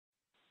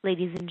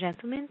Ladies and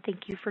gentlemen,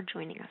 thank you for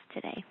joining us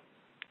today.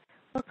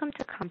 Welcome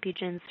to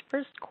Compugen's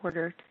first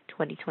quarter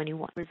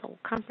 2021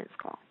 result conference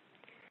call.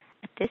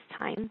 At this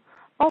time,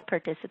 all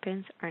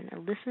participants are in a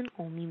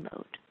listen-only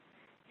mode.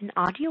 An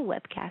audio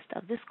webcast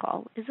of this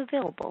call is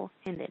available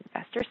in the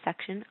investor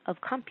section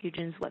of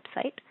Compugen's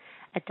website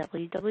at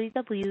www.cgen.com.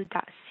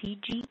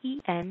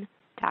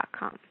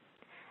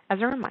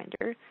 As a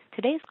reminder,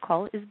 today's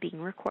call is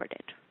being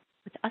recorded.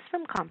 With us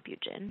from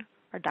Compugen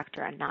are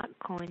Dr. Anat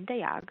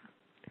Cohen-Dayag,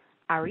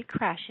 Ari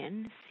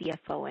Krashen,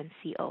 CFO and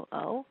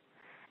COO,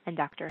 and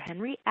Dr.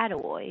 Henry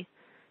Adewoye,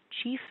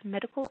 Chief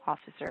Medical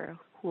Officer,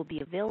 who will be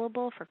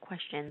available for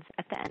questions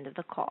at the end of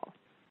the call.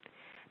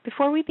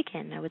 Before we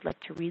begin, I would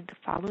like to read the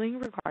following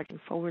regarding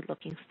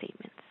forward-looking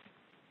statements.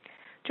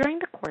 During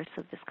the course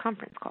of this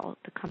conference call,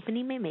 the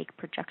company may make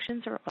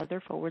projections or other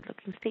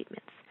forward-looking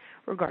statements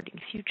regarding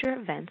future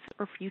events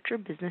or future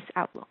business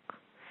outlook,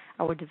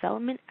 our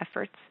development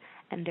efforts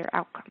and their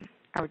outcome,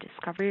 our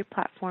discovery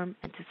platform,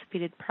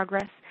 anticipated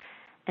progress,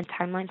 and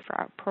timeline for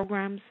our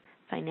programs,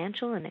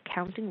 financial and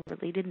accounting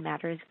related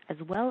matters, as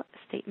well as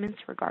statements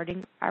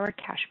regarding our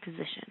cash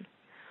position.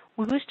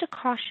 We wish to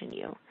caution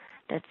you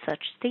that such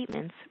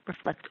statements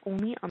reflect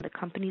only on the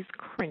company's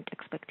current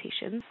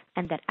expectations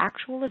and that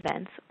actual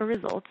events or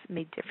results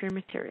may differ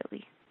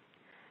materially.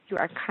 You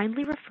are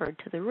kindly referred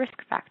to the risk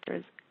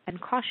factors and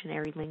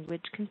cautionary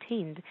language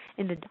contained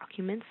in the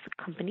documents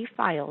the company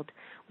filed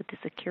with the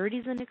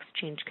Securities and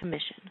Exchange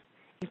Commission,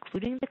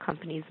 including the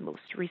company's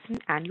most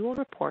recent annual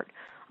report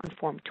on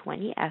Form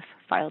 20-F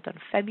filed on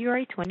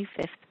February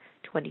 25,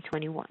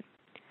 2021.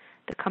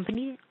 The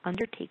company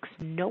undertakes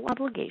no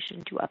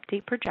obligation to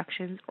update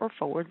projections or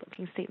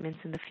forward-looking statements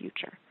in the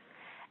future.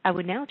 I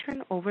would now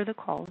turn over the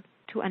call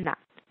to Anat.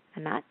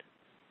 Anat?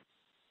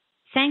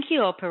 Thank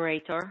you,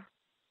 operator.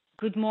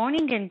 Good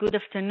morning and good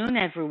afternoon,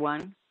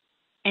 everyone,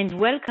 and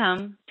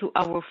welcome to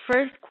our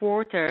first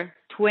quarter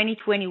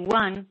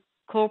 2021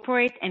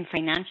 corporate and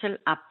financial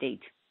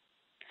update.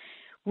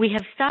 We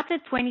have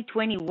started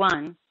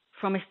 2021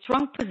 from a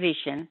strong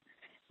position,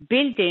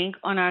 building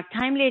on our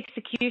timely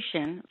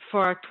execution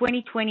for our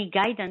 2020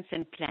 guidance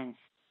and plans.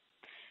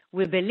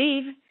 We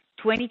believe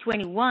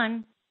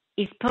 2021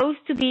 is posed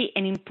to be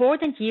an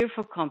important year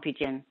for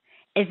Compugen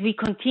as we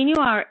continue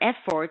our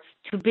efforts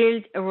to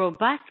build a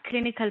robust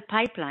clinical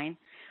pipeline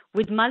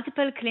with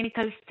multiple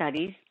clinical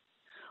studies,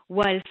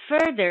 while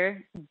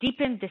further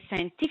deepen the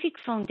scientific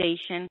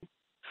foundation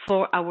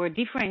for our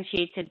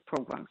differentiated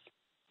programs.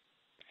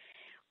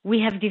 We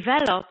have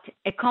developed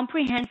a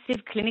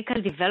comprehensive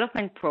clinical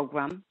development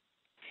program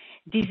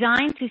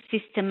designed to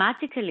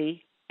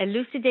systematically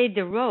elucidate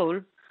the role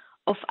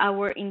of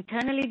our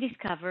internally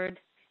discovered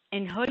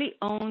and wholly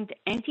owned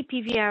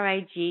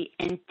anti-PVRIG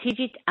and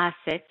TIGIT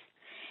assets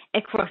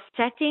across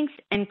settings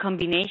and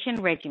combination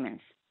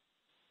regimens.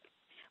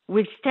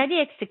 With steady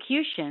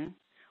execution,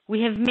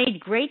 we have made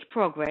great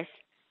progress,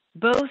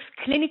 both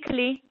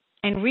clinically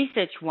and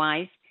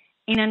research-wise,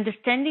 in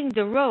understanding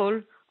the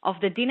role of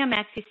the DNAM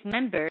axis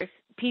members,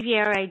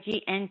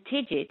 PVRIG and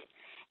TIGIT,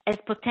 as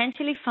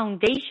potentially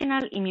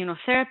foundational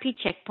immunotherapy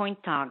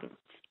checkpoint targets.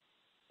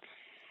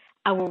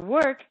 Our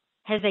work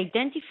has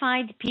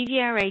identified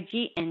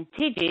PVRIG and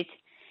TIGIT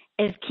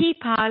as key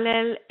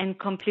parallel and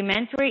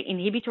complementary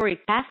inhibitory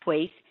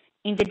pathways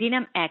in the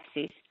DNAM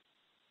axis,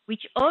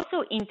 which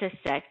also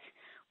intersects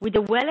with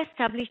the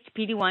well-established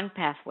PD-1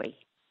 pathway.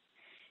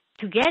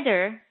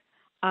 Together,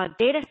 our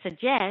data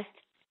suggests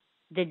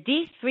that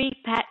these three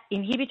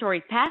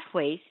inhibitory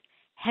pathways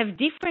have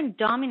different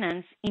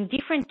dominance in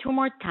different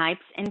tumor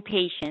types and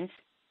patients,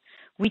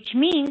 which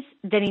means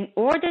that in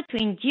order to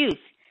induce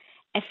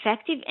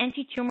effective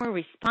anti-tumor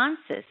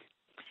responses,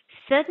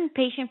 certain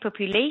patient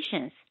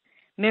populations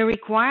may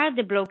require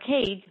the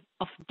blockade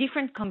of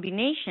different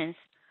combinations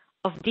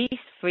of these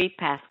three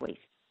pathways.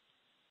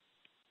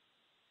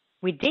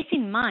 With this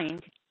in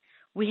mind,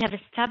 we have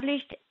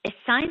established a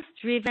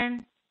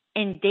science-driven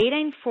and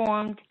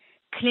data-informed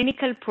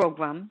clinical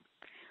program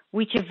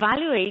which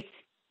evaluates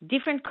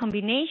different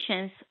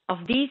combinations of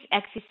these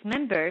axis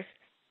members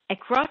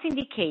across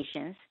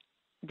indications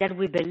that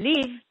we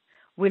believe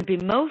will be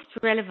most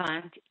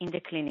relevant in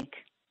the clinic.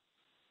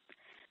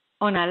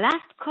 On our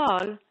last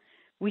call,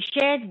 we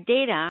shared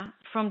data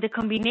from the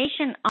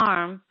combination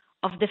arm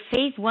of the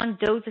phase 1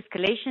 dose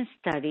escalation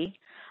study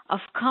of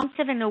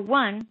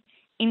COM701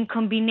 in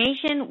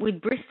combination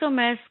with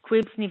Bristol-Myers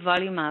Squibb's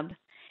nivolumab,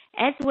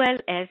 as well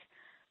as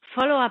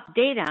follow-up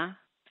data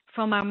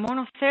from our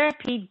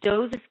monotherapy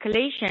dose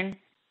escalation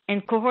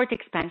and cohort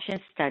expansion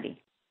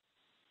study.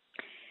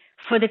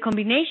 For the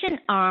combination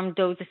arm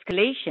dose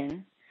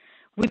escalation,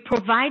 we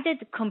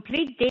provided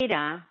complete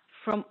data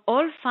from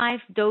all 5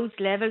 dose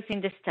levels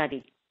in the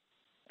study.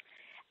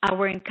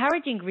 Our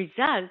encouraging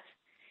results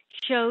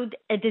showed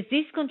a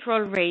disease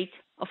control rate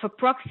of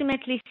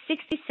approximately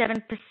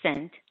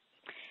 67%,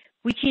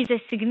 which is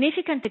a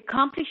significant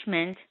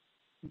accomplishment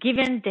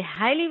given the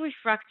highly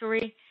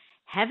refractory,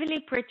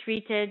 heavily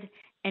pretreated,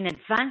 and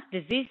advanced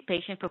disease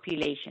patient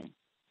population.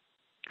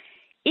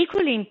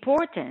 Equally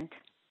important,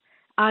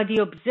 are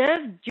the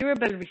observed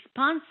durable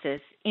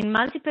responses in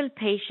multiple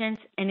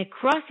patients and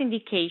across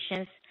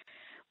indications,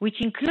 which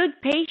include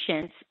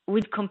patients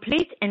with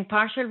complete and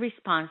partial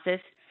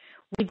responses,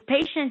 with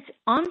patients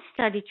on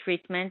study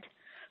treatment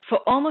for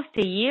almost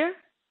a year,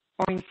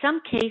 or in some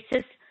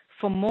cases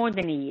for more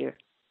than a year.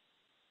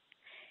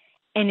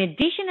 An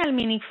additional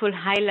meaningful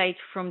highlight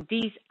from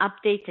these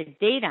updated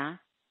data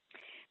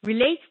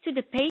relates to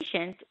the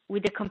patient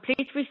with a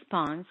complete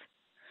response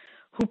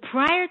who,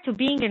 prior to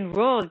being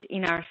enrolled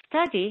in our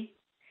study,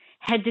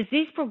 had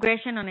disease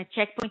progression on a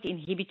checkpoint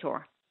inhibitor.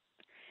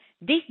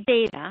 This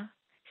data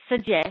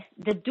suggests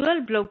that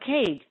dual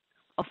blockade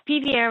of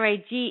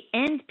PVRIG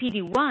and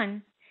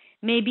PD-1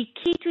 may be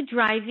key to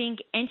driving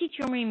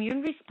anti-tumor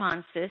immune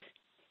responses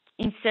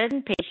in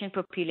certain patient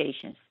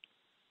populations.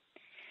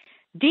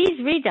 These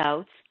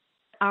readouts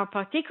are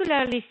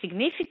particularly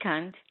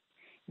significant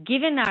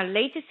given our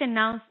latest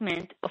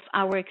announcement of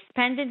our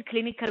expanded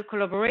clinical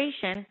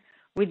collaboration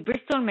with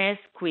Bristol Myers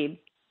Squibb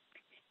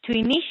to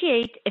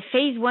initiate a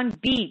phase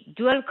 1b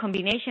dual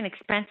combination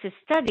expansive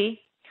study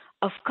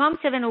of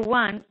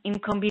COM701 in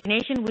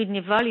combination with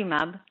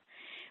nivolumab,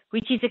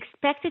 which is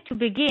expected to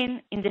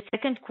begin in the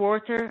second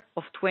quarter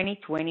of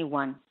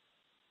 2021.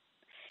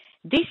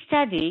 This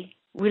study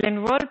will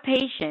enroll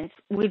patients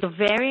with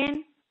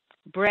ovarian,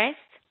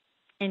 breast,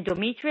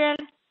 endometrial,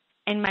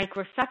 and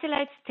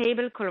microsatellite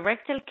stable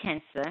colorectal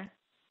cancer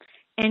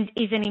and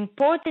is an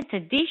important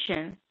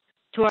addition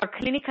to our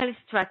clinical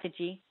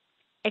strategy,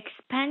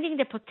 expanding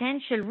the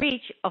potential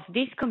reach of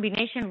this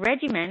combination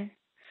regimen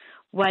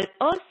while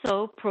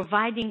also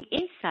providing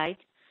insight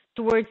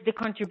towards the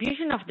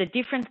contribution of the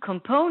different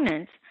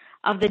components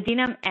of the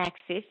DNAM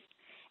axis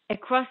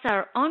across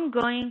our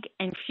ongoing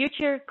and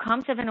future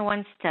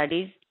COM701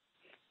 studies,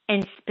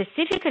 and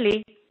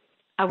specifically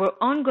our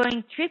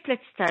ongoing triplet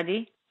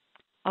study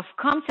of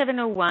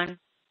COM701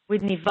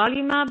 with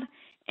nivolumab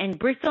and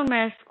Bristol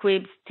Myers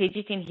Squibb's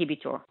TIGIT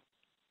inhibitor.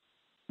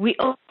 We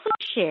also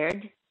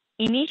shared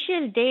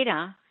initial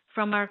data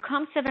from our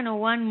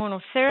COM701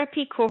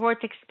 monotherapy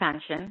cohort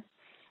expansion,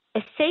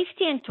 a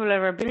safety and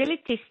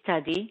tolerability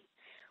study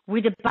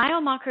with a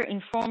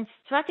biomarker-informed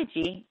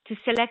strategy to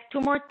select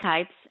tumor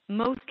types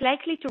most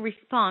likely to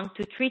respond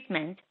to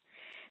treatment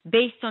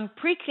based on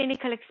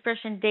preclinical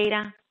expression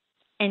data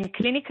and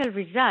clinical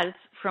results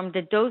from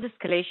the dose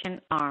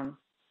escalation arm.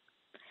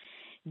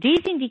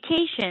 These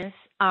indications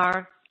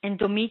are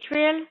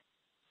endometrial,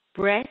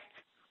 breast,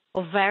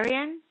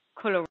 ovarian,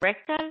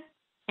 colorectal,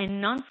 and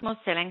non-small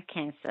cell lung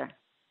cancer.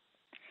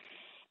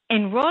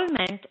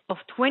 Enrollment of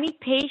 20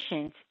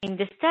 patients in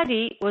the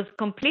study was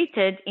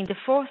completed in the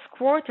fourth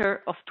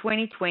quarter of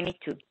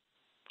 2022.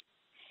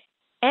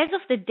 As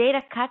of the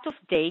data cutoff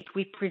date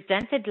we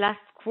presented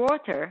last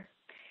quarter,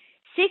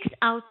 6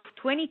 out of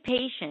 20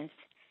 patients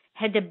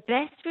had the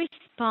best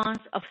response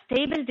of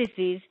stable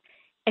disease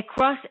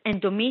across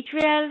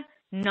endometrial,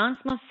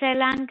 non-small cell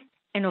lung,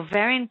 and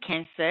ovarian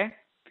cancer,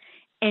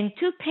 and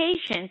 2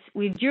 patients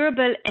with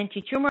durable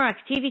anti-tumor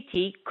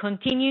activity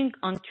continuing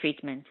on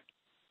treatment.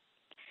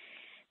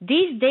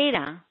 These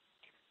data,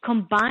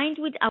 combined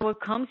with our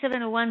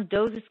COM701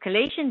 dose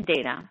escalation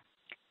data,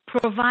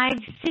 provide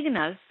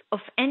signals of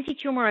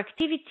anti-tumor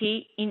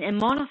activity in a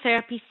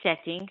monotherapy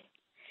setting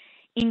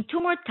in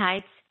tumor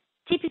types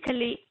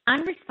typically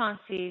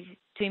unresponsive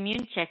to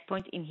immune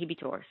checkpoint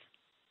inhibitors.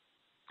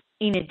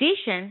 In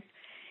addition,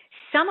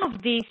 some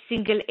of these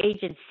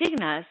single-agent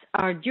signals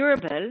are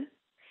durable,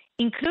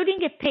 including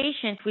a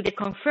patient with a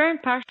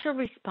confirmed partial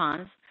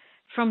response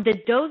from the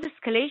dose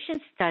escalation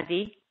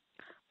study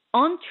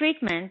on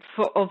treatment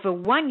for over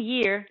 1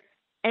 year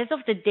as of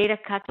the data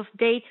cutoff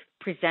date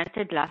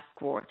presented last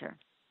quarter.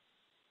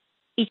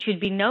 It should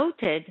be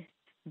noted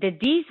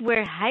that these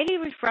were highly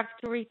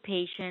refractory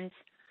patients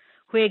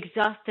who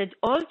exhausted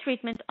all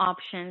treatment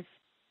options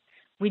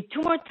with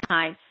tumor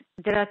types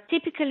that are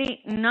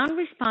typically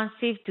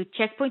non-responsive to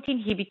checkpoint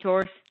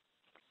inhibitors,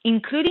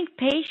 including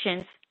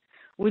patients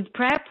with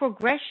prior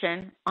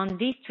progression on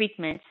these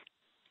treatments,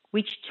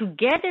 which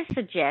together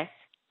suggests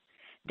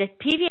that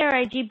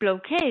PVRIG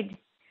blockade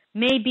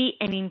may be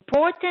an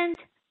important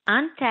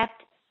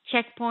untapped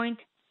checkpoint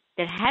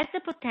that has the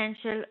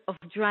potential of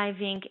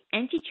driving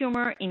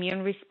anti-tumor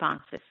immune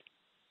responses.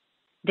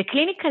 The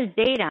clinical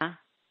data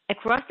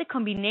across the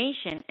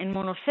combination and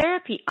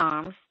monotherapy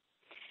arms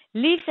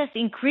leaves us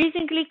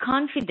increasingly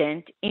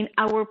confident in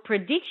our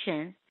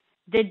prediction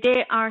that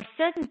there are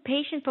certain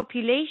patient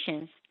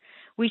populations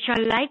which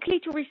are likely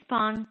to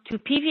respond to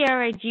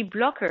PVRIG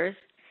blockers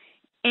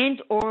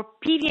and or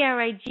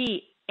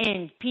PVRIG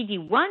and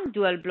PD-1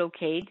 dual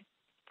blockade,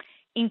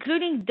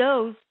 including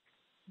those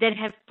that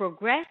have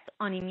progressed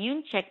on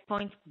immune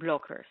checkpoint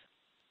blockers.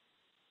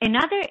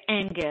 Another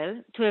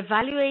angle to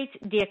evaluate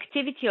the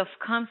activity of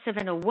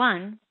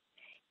COM701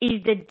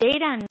 is the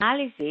data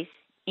analysis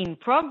in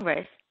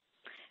progress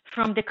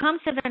from the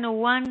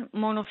COM701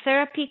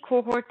 monotherapy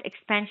cohort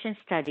expansion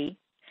study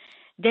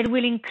that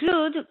will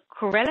include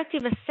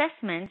correlative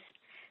assessments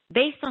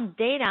based on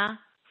data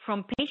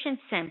from patient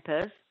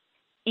samples,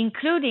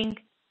 including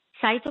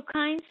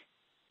cytokines,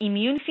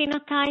 immune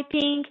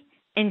phenotyping,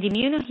 and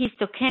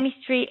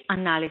immunohistochemistry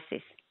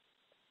analysis.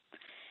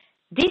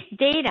 This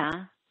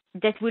data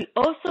that will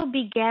also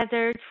be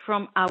gathered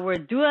from our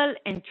dual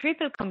and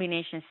triple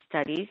combination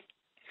studies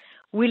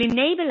will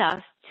enable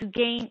us to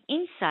gain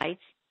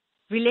insights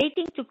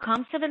relating to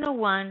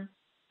COM701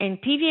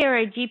 and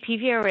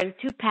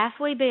PVRIG/PVRL2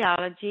 pathway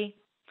biology,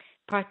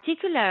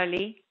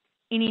 particularly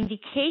in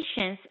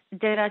indications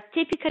that are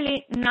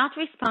typically not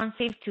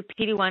responsive to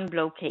PD-1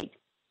 blockade.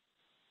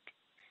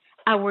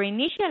 Our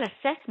initial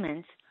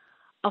assessments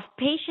of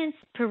patients'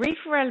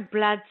 peripheral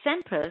blood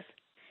samples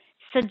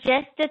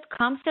suggest that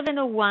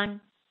COM701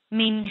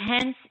 may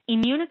enhance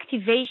immune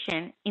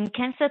activation in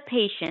cancer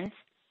patients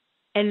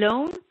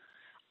alone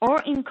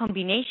or in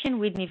combination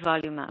with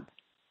nivolumab.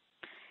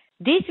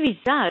 These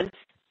results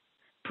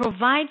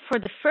provide for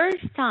the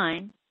first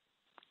time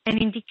an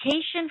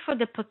indication for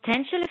the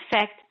potential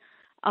effect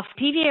of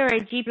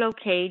PVRIG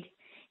blockade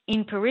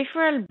in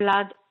peripheral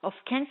blood of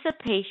cancer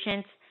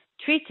patients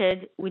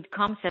treated with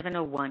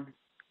COM701.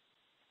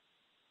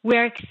 We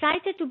are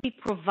excited to be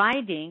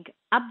providing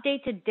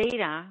updated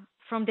data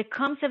from the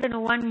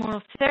COM701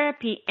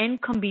 monotherapy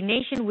and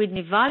combination with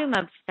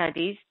nivolumab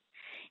studies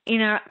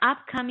in our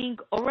upcoming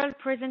oral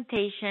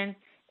presentation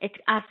at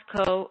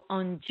ASCO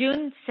on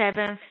June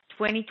 7,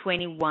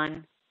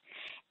 2021,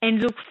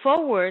 and look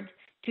forward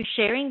to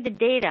sharing the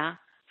data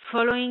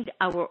following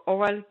our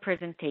oral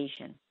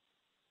presentation.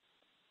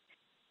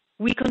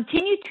 We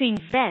continue to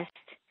invest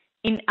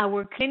in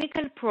our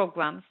clinical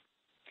programs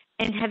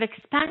and have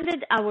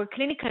expanded our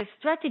clinical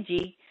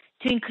strategy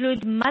to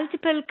include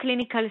multiple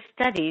clinical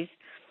studies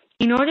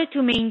in order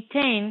to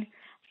maintain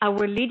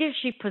our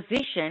leadership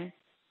position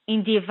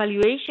in the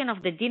evaluation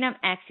of the DNAM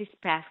axis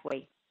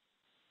pathway.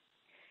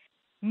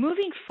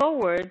 Moving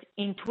forward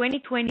in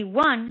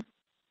 2021,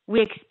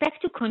 we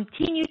expect to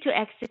continue to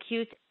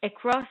execute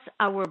across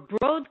our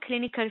broad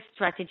clinical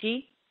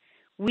strategy,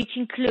 which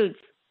includes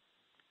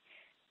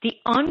the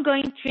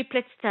ongoing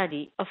triplet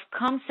study of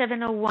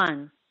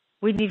COM701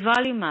 with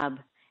nivolumab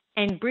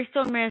and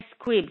Bristol Myers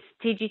Squibb's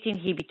TIGIT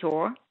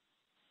inhibitor,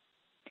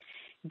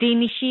 the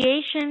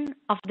initiation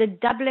of the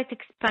doublet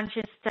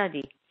expansion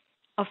study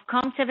of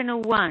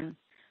COM701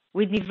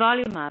 with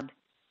nivolumab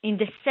in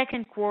the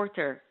second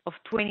quarter of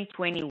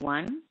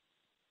 2021,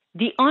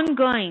 the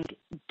ongoing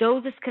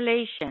dose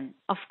escalation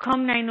of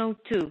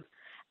COM902,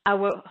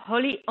 our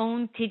wholly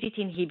owned TIGIT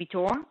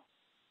inhibitor,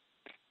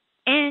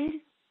 and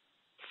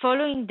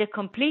following the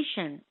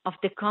completion of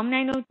the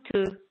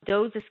COM902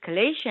 dose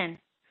escalation,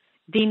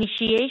 the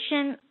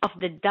initiation of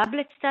the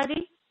doublet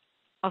study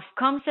of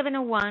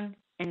COM701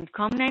 and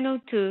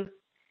COM902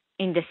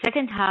 in the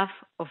second half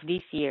of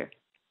this year.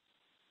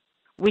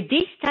 With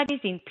these studies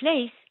in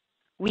place,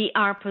 we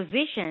are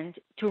positioned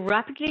to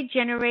rapidly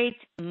generate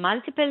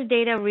multiple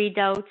data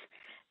readouts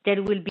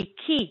that will be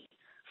key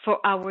for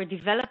our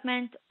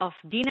development of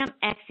DNAM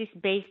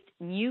axis-based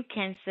new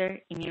cancer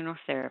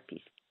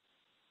immunotherapies.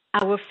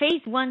 Our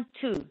phase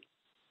 1/2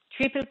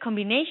 triple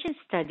combination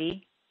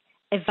study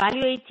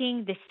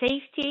evaluating the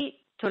safety,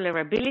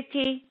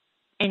 tolerability,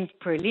 and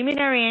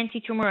preliminary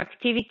antitumor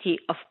activity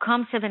of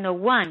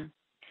COM701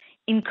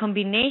 in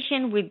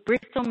combination with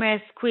Bristol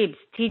Myers Squibb's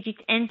TIGIT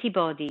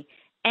antibody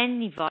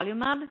and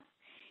nivolumab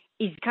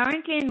is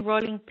currently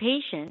enrolling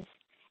patients,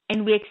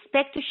 and we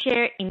expect to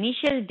share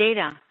initial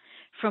data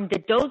from the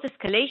dose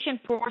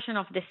escalation portion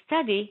of the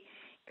study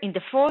in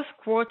the fourth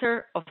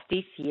quarter of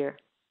this year.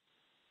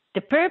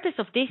 The purpose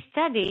of this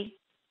study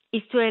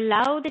is to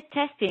allow the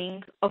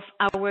testing of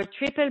our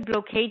triple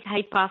blockade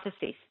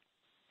hypothesis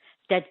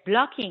that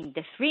blocking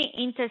the three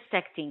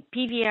intersecting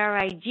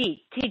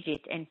PVRIG,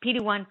 TIGIT, and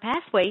PD-1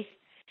 pathways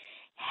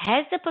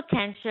has the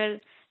potential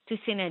to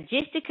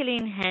synergistically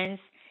enhance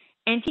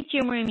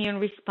anti-tumor immune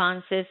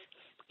responses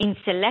in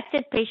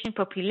selected patient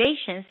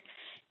populations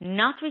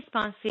not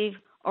responsive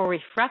or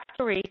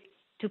refractory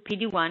to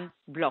PD-1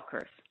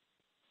 blockers.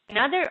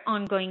 Another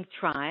ongoing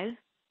trial,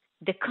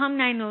 the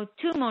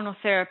COM902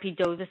 monotherapy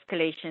dose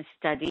escalation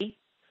study,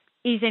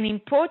 is an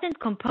important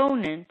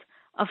component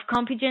of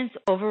Compugen's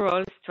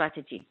overall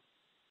strategy.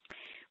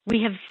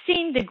 We have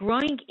seen the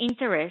growing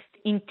interest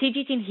in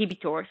TIGIT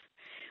inhibitors,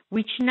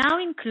 which now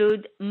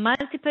include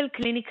multiple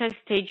clinical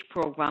stage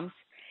programs,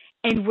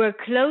 and we're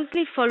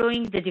closely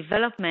following the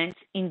development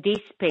in this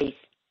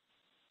space.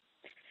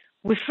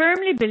 We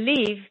firmly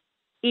believe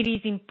it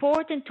is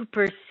important to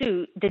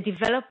pursue the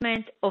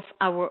development of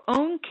our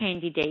own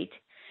candidate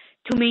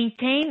to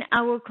maintain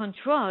our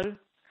control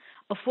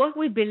of what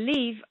we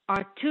believe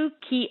are two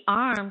key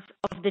arms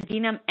of the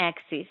DNAM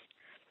axis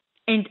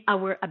and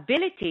our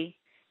ability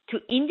to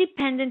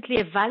independently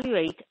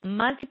evaluate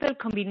multiple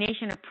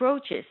combination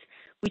approaches,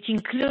 which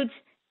includes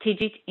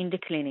TIGIT in the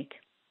clinic.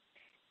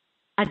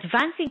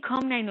 Advancing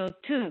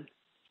COM902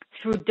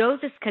 through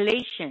dose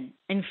escalation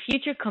and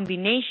future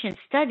combination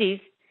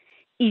studies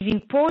is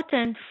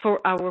important for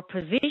our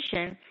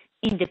position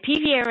in the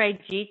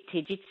PVRIG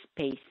TIGIT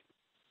space.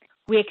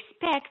 We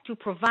expect to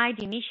provide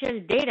initial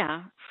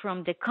data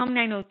from the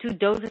COM902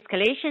 dose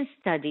escalation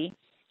study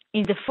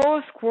in the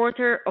fourth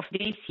quarter of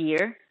this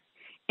year,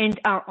 and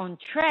are on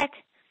track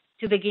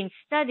to begin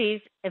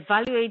studies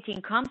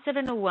evaluating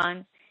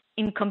COM701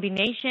 in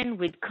combination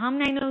with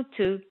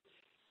COM902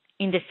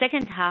 in the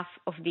second half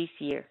of this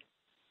year.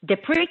 The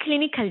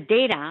preclinical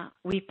data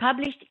we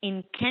published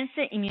in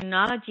Cancer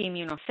Immunology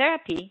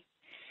Immunotherapy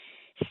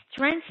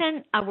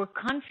strengthen our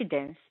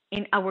confidence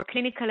in our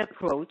clinical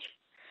approach,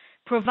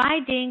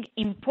 providing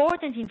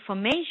important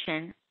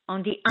information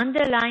on the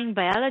underlying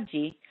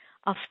biology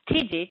of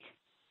TIGIT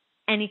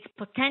and its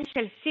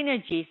potential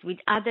synergies with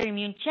other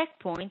immune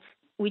checkpoints,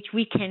 which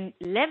we can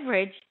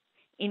leverage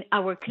in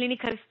our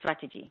clinical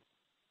strategy.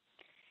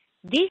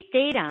 This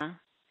data,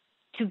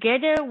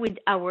 together with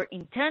our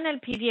internal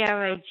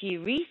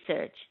PVRIG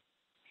research,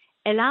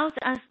 allows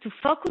us to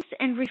focus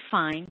and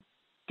refine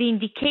the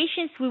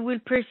indications we will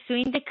pursue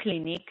in the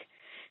clinic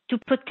to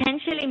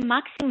potentially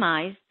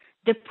maximize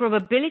the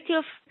probability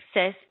of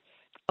success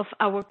of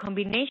our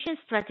combination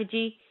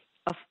strategy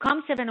of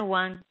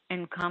COM701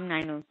 and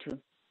COM902.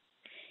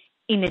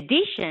 In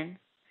addition,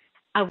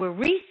 our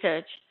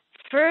research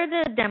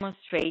further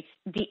demonstrates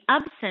the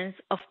absence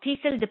of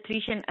T-cell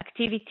depletion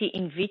activity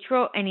in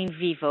vitro and in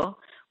vivo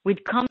with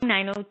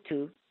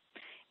COM902,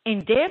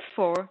 and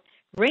therefore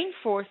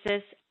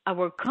reinforces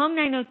our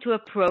COM902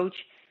 approach,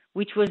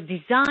 which was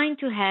designed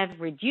to have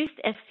reduced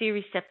Fc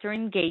receptor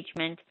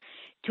engagement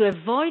to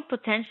avoid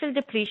potential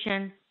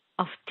depletion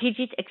of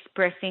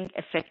TIGIT-expressing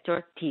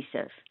effector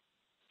T-cells.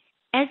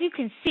 As you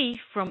can see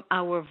from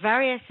our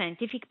various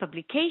scientific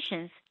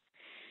publications,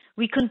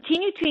 we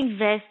continue to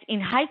invest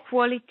in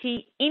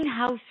high-quality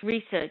in-house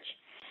research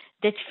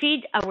that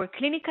feed our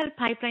clinical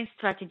pipeline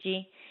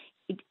strategy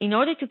in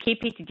order to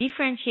keep it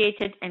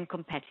differentiated and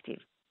competitive.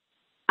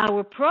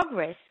 Our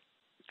progress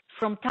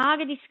from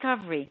target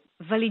discovery,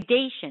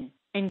 validation,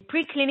 and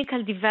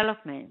preclinical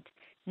development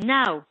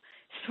now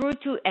through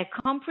to a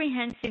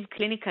comprehensive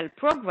clinical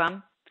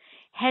program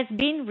has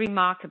been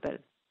remarkable.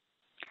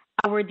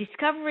 Our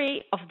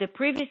discovery of the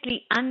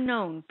previously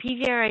unknown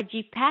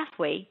PVRIG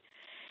pathway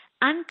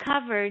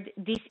uncovered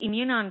this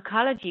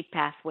immuno-oncology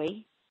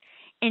pathway,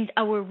 and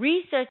our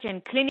research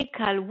and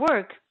clinical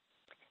work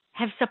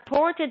have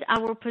supported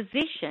our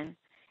position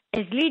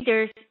as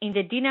leaders in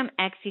the DNAM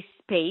axis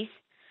space,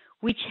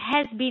 which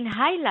has been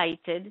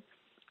highlighted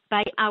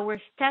by our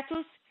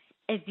status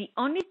as the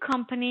only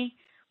company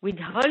with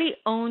wholly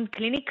owned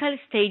clinical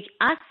stage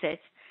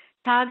assets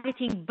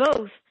targeting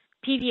both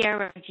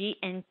PVRIG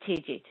and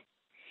TIGIT,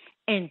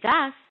 and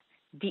thus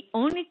the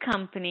only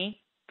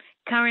company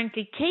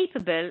currently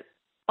capable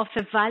of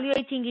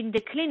evaluating in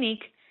the clinic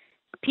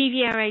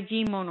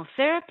PVRIG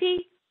monotherapy,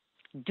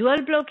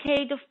 dual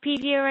blockade of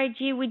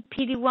PVRIG with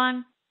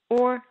PD-1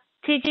 or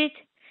TIGIT,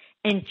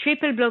 and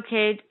triple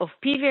blockade of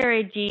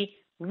PVRIG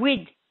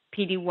with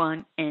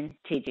PD-1 and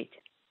TIGIT.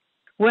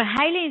 We're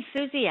highly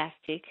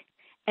enthusiastic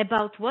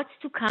about what's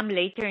to come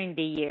later in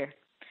the year.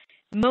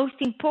 Most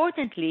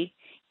importantly,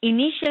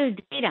 initial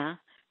data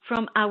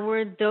from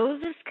our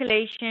dose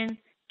escalation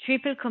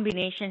triple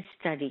combination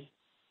study.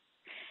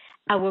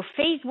 Our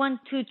phase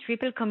 1-2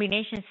 triple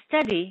combination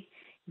study,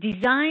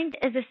 designed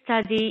as a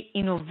study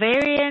in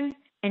ovarian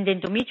and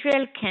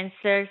endometrial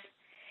cancers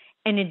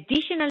and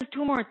additional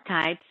tumor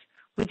types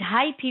with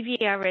high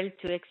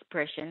PVRL2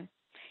 expression,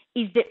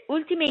 is the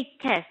ultimate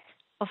test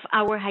of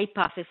our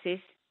hypothesis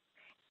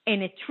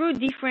and a true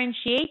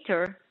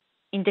differentiator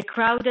in the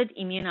crowded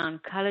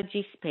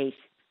immuno-oncology space.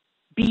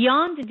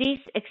 Beyond this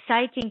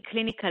exciting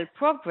clinical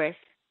progress,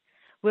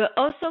 we're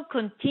also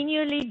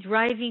continually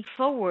driving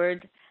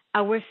forward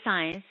our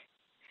science,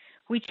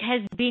 which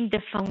has been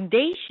the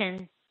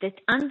foundation that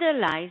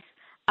underlies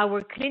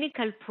our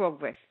clinical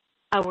progress.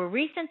 Our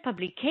recent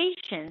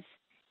publications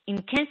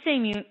in cancer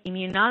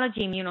immunology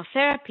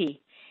immunotherapy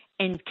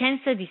and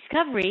cancer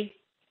discovery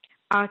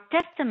are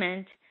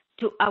testament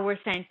to our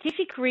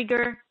scientific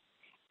rigor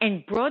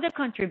and broader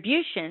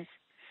contributions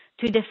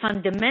to the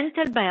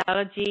fundamental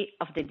biology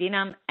of the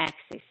DNAM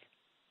axis.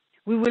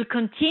 We will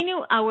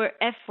continue our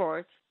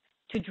efforts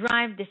to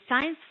drive the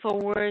science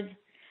forward,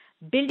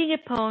 building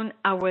upon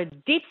our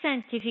deep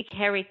scientific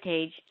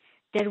heritage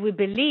that we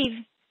believe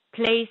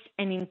plays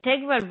an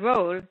integral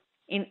role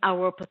in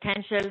our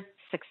potential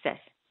success.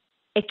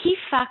 A key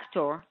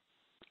factor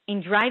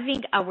in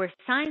driving our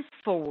science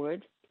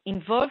forward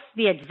involves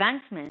the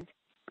advancement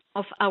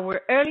of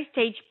our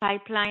early-stage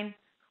pipeline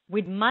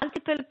with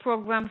multiple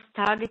programs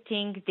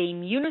targeting the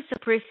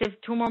immunosuppressive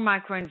tumor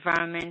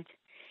microenvironment,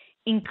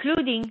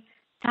 including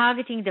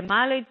targeting the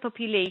myeloid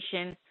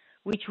population,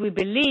 which we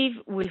believe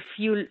will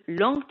fuel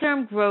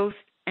long-term growth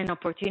and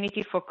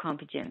opportunity for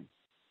Compugen.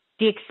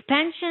 The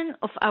expansion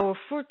of our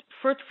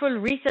fruitful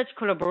research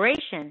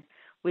collaboration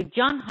with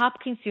Johns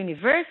Hopkins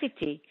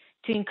University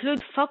to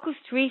include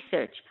focused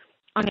research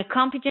on a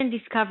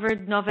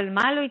Compugen-discovered novel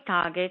myeloid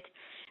target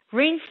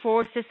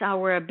reinforces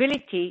our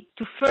ability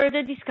to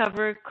further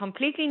discover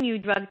completely new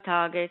drug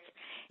targets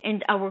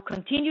and our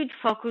continued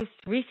focused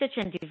research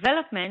and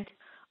development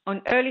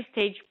on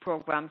early-stage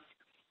programs,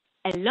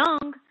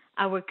 along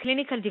our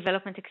clinical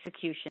development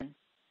execution.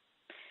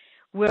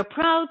 We're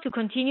proud to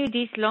continue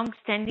this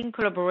long-standing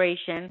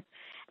collaboration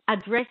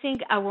addressing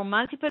our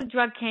multiple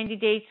drug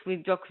candidates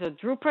with Dr.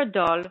 Drew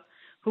Pradol,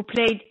 who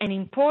played an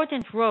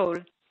important role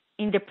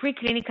in the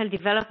preclinical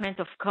development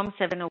of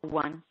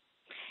COM701,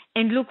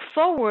 and look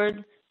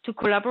forward to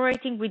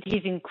collaborating with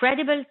his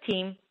incredible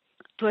team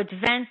to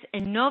advance a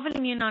novel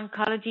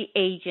immuno-oncology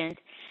agent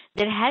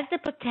that has the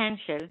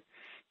potential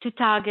to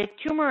target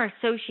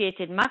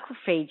tumor-associated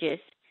macrophages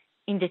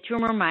in the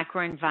tumor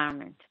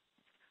microenvironment.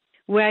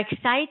 We're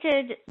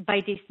excited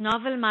by this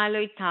novel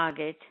myeloid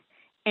target,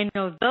 and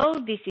although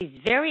this is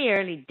very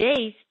early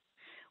days,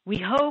 we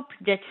hope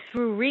that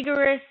through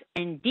rigorous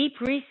and deep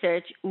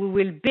research, we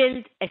will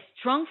build a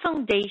strong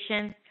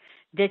foundation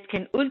that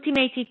can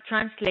ultimately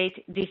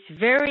translate this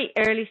very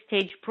early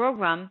stage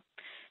program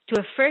to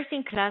a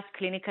first-in-class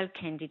clinical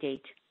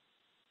candidate.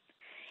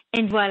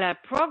 And while our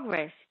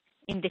progress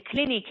in the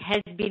clinic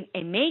has been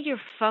a major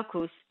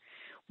focus,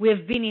 we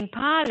have been in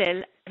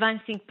parallel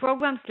advancing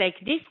programs like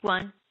this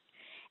one,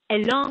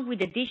 along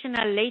with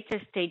additional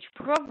later stage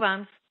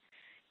programs,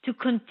 to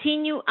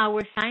continue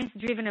our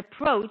science-driven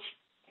approach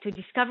to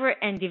discover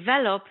and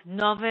develop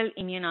novel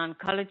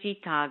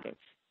immuno-oncology targets.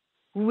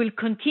 We will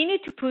continue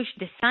to push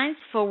the science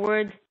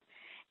forward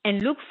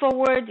and look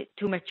forward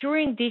to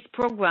maturing these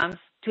programs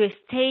to a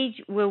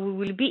stage where we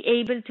will be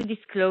able to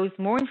disclose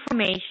more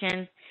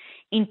information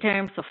in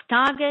terms of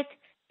target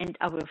and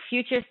our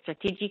future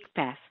strategic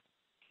path.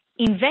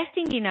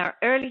 Investing in our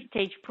early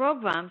stage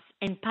programs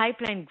and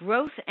pipeline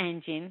growth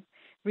engine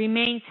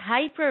remains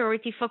high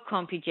priority for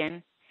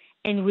Compugen,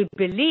 and we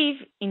believe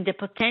in the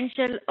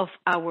potential of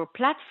our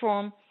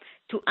platform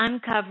to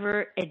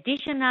uncover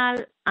additional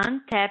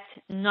untapped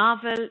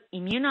novel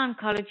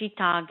immuno-oncology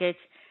targets,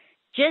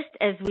 just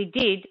as we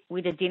did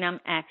with the DNAM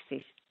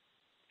axis.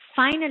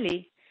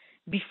 Finally,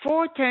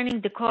 before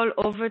turning the call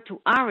over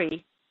to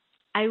Ari,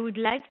 I would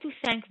like to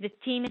thank the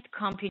team at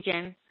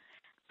Compugen,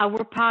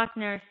 our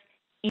partners,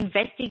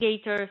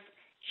 investigators,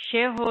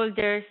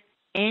 shareholders,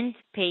 and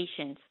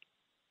patients.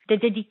 The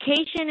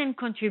dedication and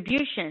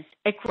contributions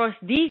across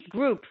these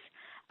groups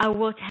are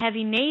what have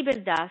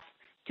enabled us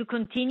to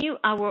continue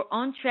our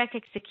on-track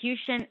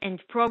execution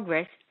and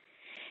progress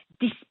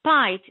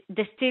despite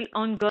the still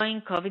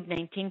ongoing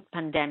COVID-19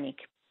 pandemic.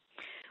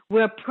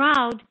 We're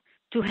proud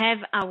to have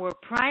our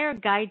prior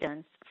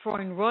guidance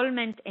for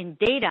enrollment and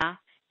data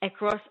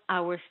across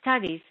our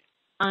studies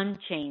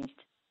unchanged.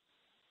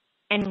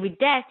 And with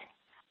that,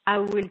 I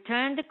will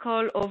turn the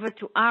call over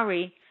to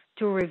Ari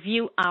to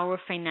review our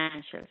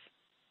financials.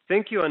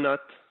 Thank you, Anat.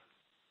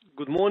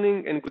 Good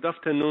morning and good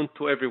afternoon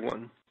to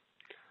everyone.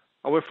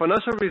 Our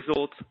financial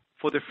results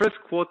for the first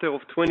quarter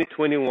of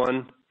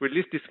 2021,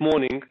 released this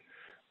morning,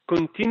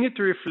 continue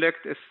to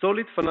reflect a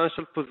solid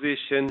financial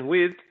position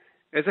with,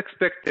 as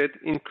expected,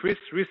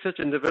 increased research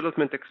and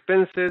development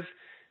expenses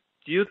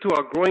due to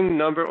our growing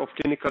number of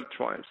clinical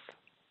trials.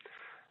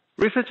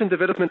 Research and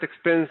development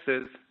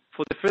expenses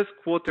for the first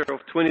quarter of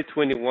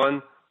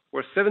 2021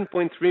 were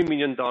 $7.3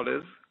 million,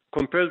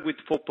 compared with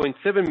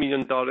 $4.7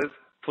 million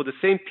for the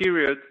same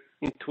period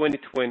in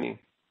 2020.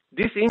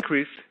 This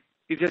increase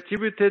is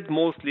attributed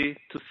mostly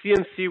to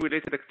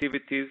CMC-related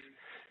activities,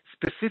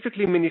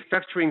 specifically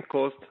manufacturing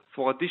costs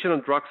for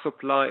additional drug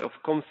supply of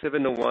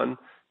COM701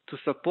 to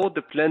support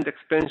the planned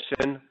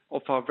expansion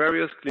of our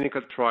various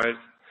clinical trials,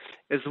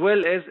 as well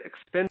as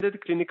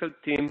expanded clinical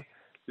team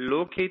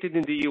located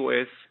in the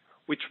US,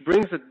 which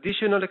brings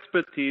additional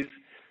expertise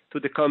to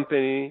the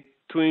company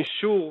to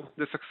ensure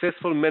the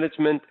successful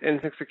management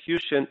and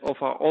execution of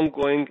our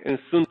ongoing and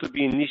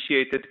soon-to-be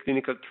initiated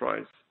clinical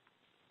trials.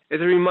 As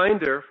a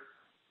reminder,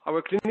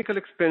 our clinical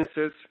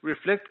expenses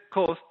reflect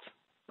costs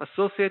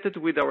associated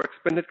with our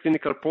expanded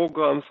clinical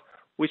programs,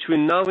 which will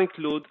now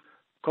include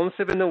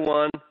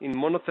COM701 in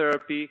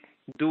monotherapy,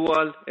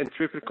 dual and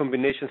triple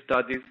combination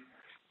studies,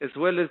 as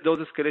well as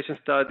dose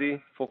escalation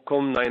study for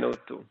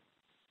COM902.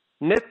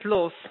 Net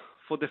loss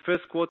for the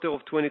first quarter of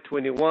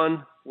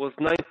 2021 was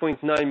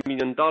 $9.9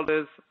 million,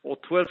 or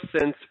 12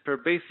 cents per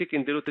basic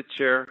and diluted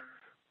share,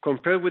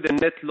 compared with a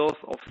net loss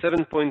of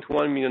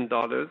 $7.1 million,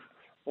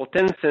 or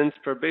 10 cents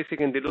per basic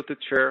and diluted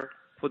share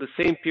for the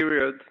same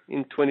period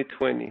in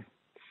 2020.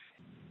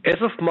 As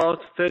of March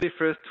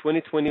 31st,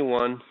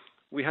 2021,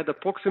 we had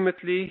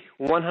approximately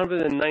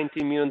 $190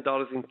 million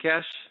in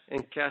cash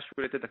and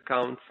cash-related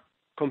accounts,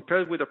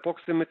 compared with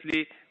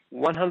approximately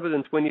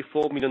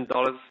 $124 million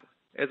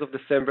as of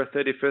December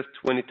 31st,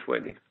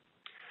 2020.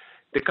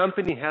 The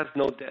company has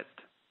no debt.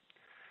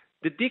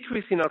 The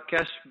decrease in our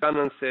cash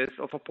balances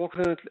of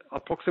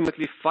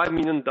approximately $5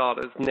 million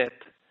net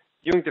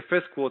during the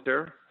first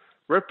quarter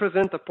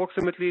represent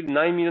approximately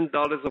 $9 million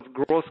of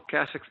gross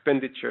cash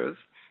expenditures,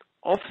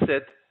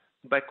 offset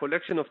by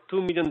collection of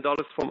 $2 million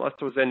from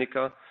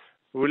AstraZeneca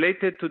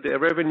related to the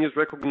revenues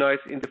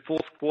recognized in the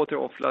fourth quarter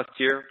of last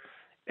year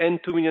and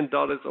 $2 million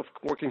of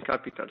working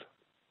capital.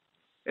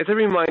 As a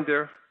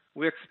reminder,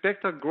 we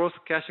expect our gross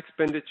cash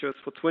expenditures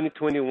for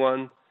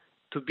 2021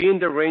 to be in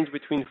the range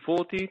between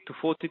 $40 to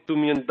 $42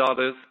 million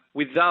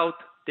without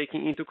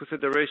taking into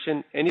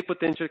consideration any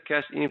potential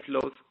cash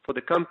inflows for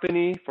the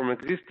company from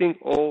existing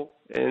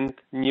and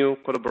new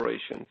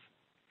collaborations.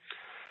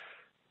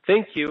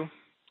 Thank you.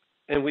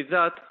 And with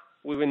that,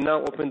 we will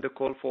now open the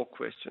call for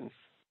questions.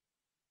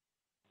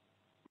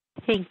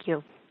 Thank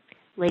you.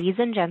 Ladies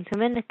and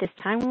gentlemen, at this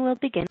time we will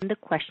begin the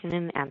question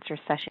and answer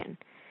session.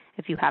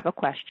 If you have a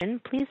question,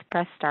 please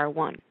press star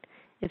 1.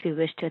 If you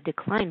wish to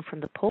decline from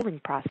the polling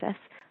process,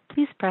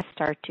 please press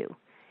star 2.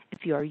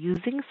 If you are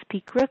using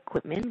speaker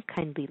equipment,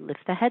 kindly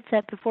lift the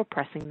headset before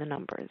pressing the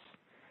numbers.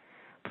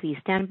 Please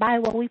stand by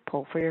while we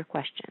poll for your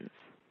questions.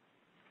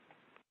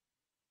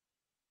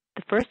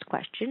 The first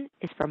question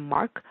is from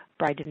Mark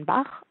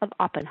Breidenbach of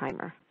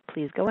Oppenheimer.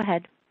 Please go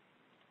ahead.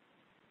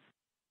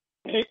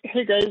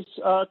 Hey guys,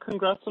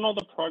 congrats on all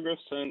the progress,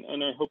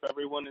 and I hope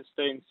everyone is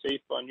staying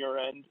safe on your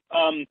end.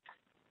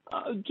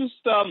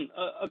 Just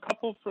a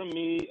couple from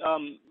me.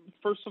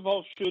 First of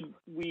all, should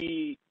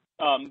we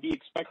be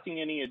expecting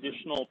any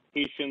additional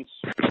patients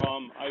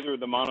from either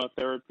the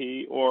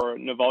monotherapy or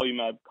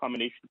nivolumab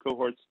combination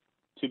cohorts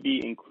to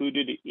be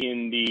included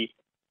in the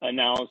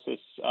analysis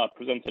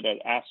presented at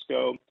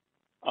ASCO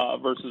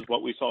versus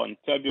what we saw in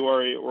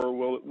February, or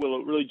will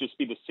it really just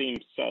be the same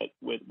set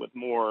with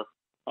more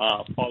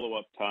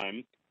follow-up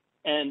time?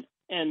 And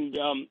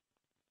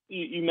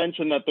you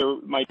mentioned that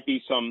there might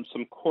be some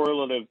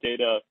correlative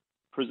data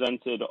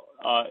presented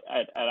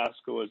at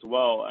ASCO as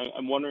well.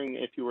 I'm wondering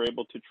if you were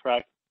able to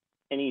track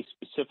any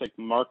specific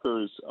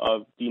markers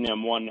of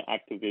DNAM1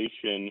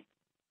 activation,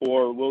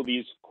 or will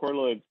these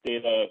correlative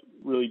data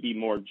really be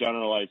more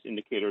generalized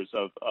indicators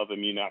of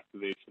immune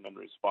activation and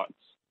response?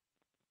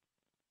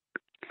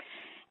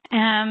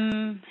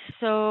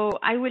 So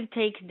I will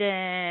take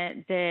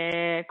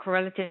the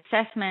correlative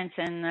assessments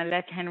and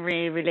let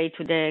Henry relate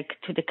to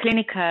the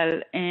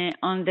clinical.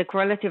 On the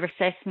correlative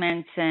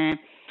assessments,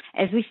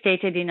 as we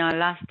stated in our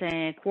last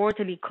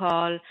quarterly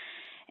call,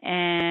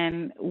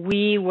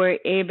 we were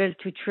able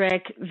to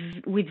track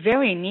with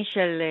very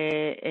initial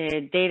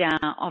data,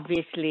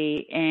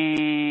 obviously,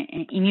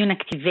 immune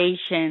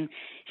activation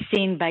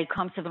seen by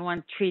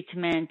COM701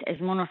 treatment as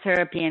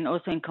monotherapy and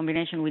also in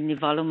combination with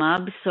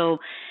nivolumab. So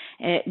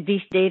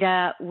this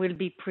data will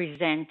be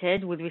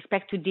presented. With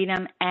respect to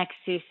DNAM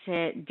axis,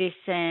 this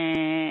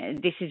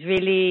is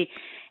really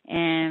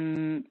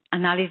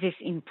analysis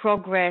in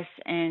progress,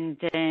 and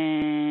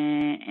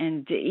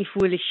if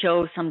we'll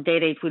show some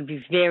data, it will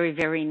be very,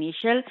 very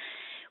initial.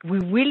 We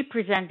will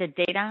present the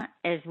data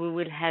as we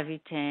will have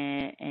it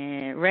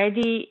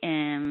ready,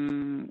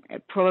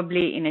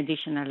 probably in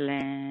additional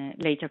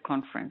later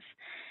conference.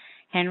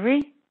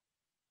 Henry?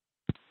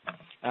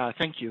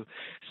 Thank you.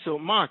 So,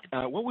 Mark,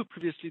 what we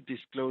previously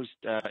disclosed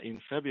in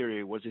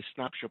February was a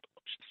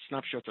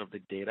snapshot of the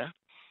data.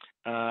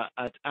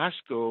 At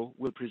ASCO,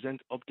 we'll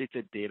present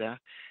updated data,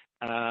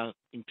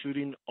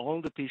 including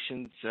all the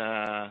patients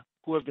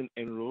who have been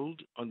enrolled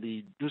on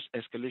the dose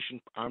escalation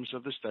arms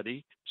of the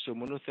study, so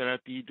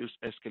monotherapy dose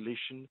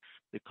escalation,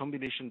 the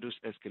combination dose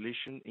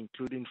escalation,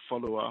 including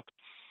follow-up.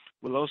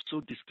 We'll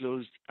also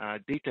disclose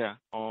data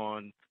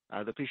on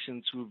the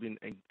patients who have been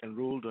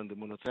enrolled on the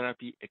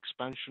monotherapy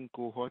expansion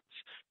cohorts,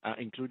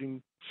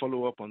 including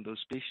follow-up on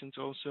those patients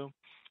also.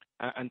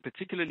 And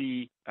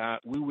particularly,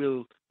 we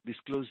will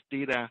disclose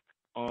data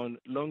on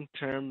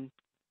long-term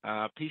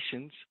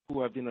patients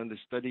who have been on the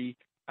study,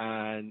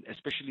 and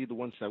especially the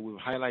ones that we've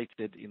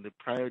highlighted in the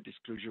prior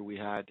disclosure we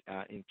had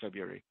in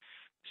February.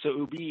 So it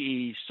will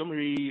be a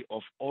summary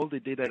of all the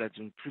data that's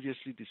been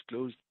previously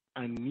disclosed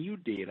and new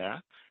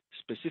data,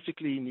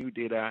 specifically new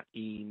data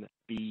in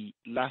the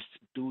last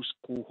dose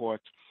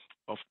cohort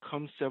of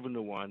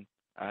COM701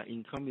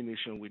 in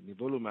combination with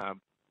nivolumab,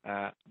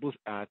 both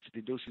at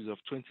the doses of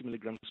 20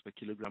 milligrams per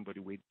kilogram body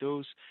weight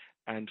dose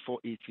and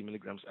 480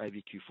 milligrams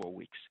IVQ 4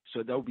 weeks.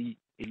 So there will be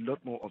a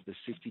lot more of the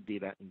safety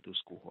data in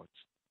those cohorts.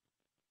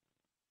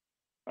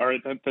 All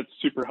right, that's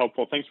super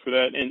helpful. Thanks for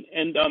that.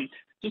 And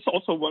just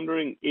also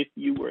wondering if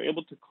you were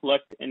able to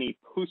collect any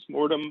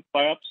post-mortem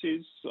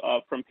biopsies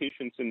from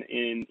patients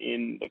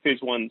in the phase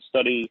 1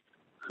 study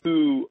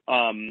who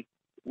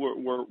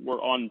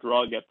were on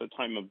drug at the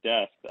time of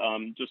death,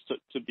 just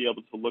to be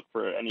able to look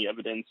for any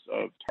evidence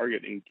of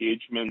target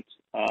engagement,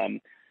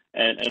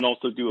 and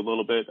also do a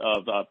little bit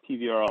of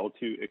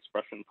PVRL2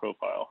 expression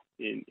profile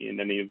in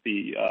any of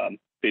the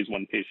phase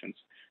 1 patients.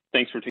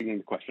 Thanks for taking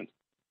the questions.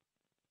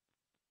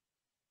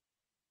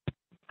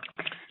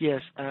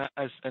 Yes,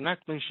 as Anat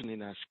mentioned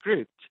in our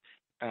script,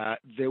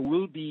 there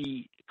will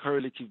be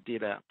correlative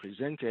data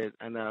presented,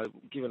 and I'll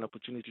give an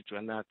opportunity to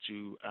Anat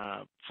to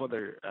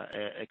further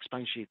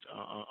expatiate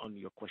on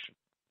your question.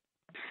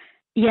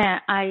 Yeah,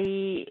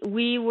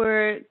 we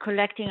were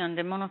collecting on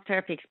the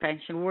monotherapy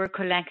expansion. We're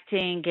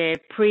collecting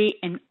pre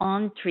and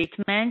on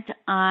treatment.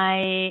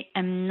 I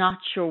am not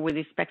sure with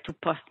respect to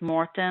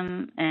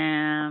postmortem.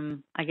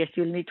 I guess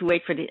you'll need to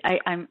wait for the.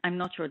 I'm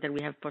not sure that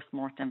we have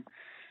postmortem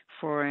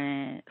for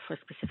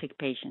specific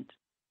patients.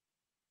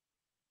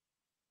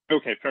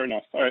 Okay, fair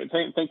enough. All right,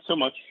 thanks so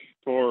much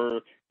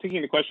for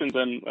taking the questions,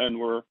 and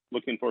we're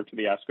looking forward to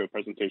the ASCO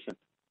presentation.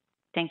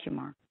 Thank you,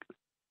 Mark.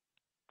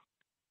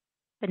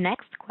 The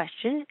next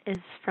question is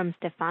from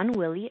Stefan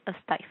Willi of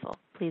Stifel.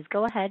 Please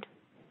go ahead.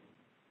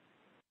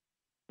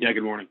 Yeah,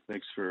 good morning.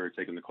 Thanks for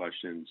taking the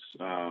questions.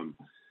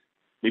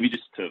 Maybe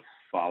just to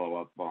follow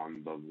up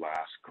on the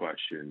last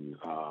question,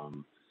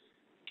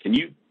 can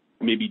you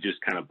maybe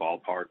just kind of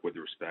ballpark with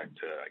respect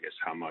to, I guess,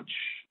 how much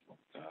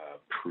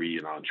pre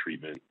and on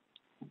treatment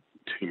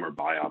tumor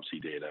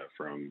biopsy data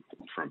from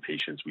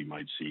patients we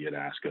might see at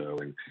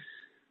ASCO? And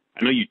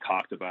I know you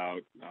talked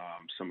about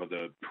some of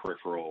the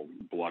peripheral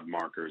blood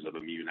markers of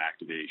immune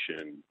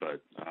activation,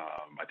 but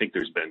I think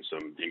there's been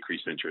some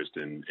increased interest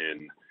in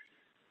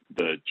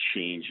the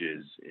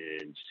changes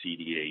in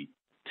CD8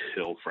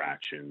 TIL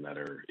fraction that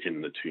are in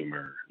the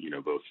tumor,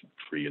 both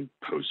pre and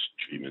post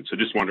treatment. So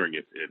just wondering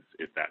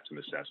if that's an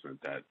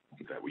assessment that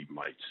we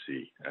might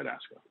see at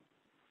ASCO.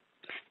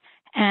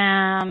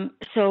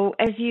 So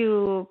as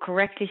you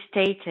correctly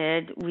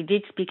stated, we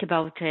did speak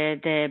about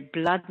the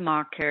blood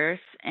markers,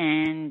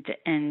 and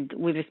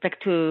with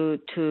respect to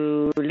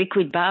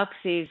liquid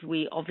biopsies,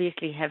 we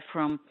obviously have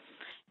from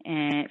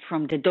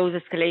the dose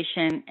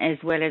escalation as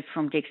well as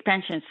from the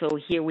expansion. So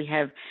here we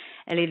have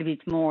a little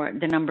bit more.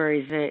 The number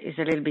is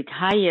a little bit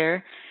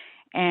higher.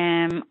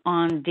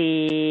 On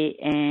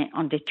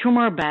the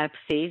tumor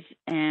biopsies,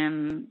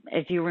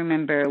 as you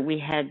remember, we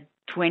had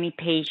 20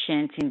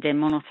 patients in the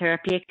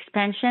monotherapy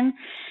expansion.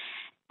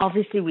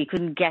 Obviously, we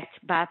couldn't get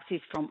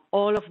biopsies from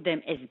all of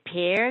them as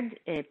paired,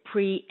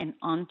 pre and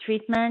on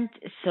treatment.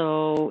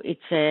 So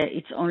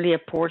it's only a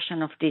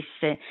portion of this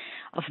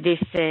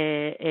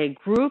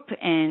group,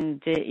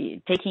 and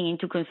taking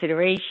into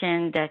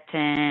consideration that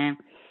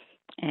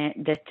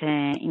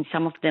in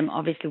some of them,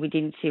 obviously, we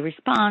didn't see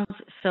response.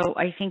 So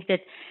I think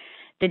that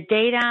the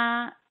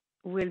data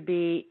will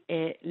be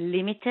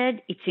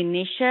limited. It's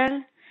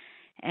initial.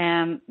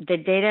 The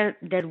data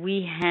that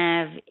we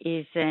have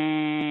is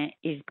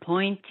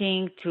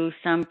pointing to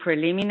some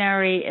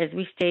preliminary, as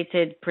we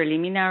stated,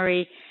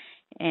 preliminary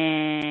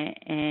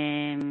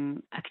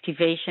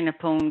activation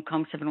upon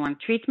COM701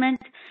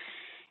 treatment.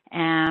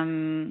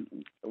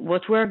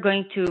 What we're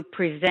going to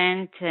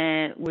present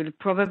will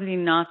probably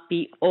not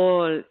be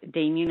all the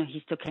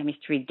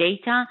immunohistochemistry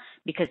data,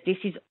 because this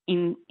is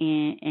in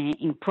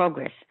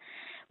progress.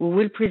 We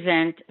will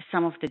present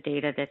some of the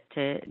data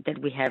that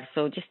we have.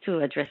 So just to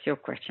address your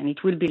question,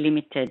 it will be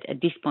limited at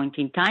this point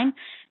in time,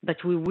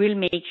 but we will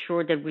make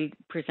sure that we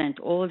present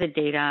all the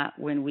data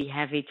when we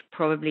have it,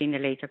 probably in a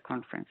later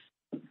conference.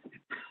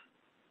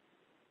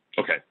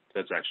 Okay,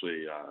 that's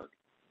actually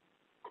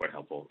quite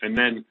helpful. And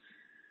then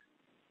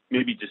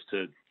maybe just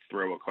to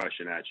throw a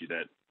question at you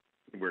that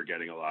we're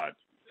getting a lot.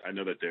 I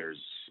know that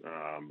there's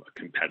a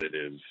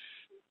competitive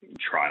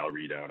trial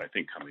readout, I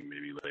think, coming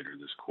maybe later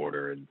this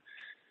quarter, and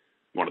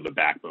one of the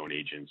backbone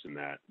agents in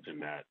that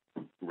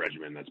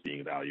regimen that's being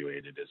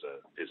evaluated is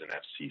an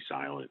FC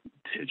silent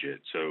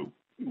TIGIT. So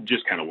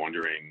just kind of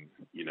wondering,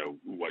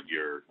 what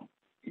you're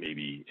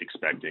maybe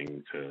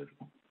expecting to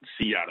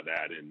see out of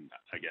that, and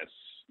I guess,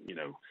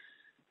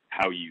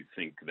 how you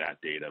think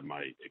that data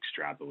might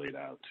extrapolate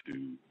out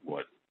to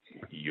what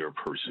you're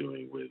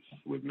pursuing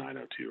with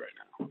 902 right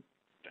now.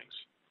 Thanks.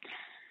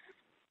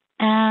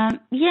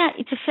 Yeah,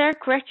 it's a fair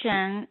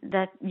question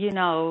that,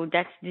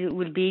 that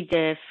will be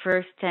the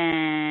first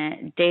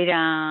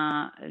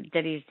data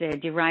that is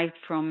derived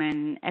from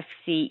an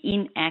FC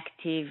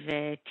inactive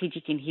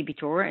TIGIT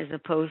inhibitor, as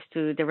opposed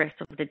to the rest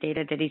of the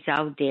data that is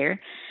out there.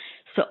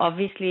 So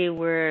obviously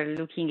we're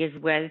looking as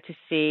well to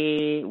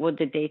see what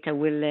the data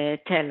will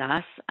tell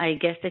us. I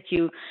guess that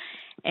you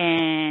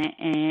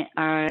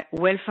are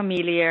well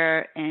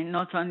familiar, and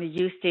not only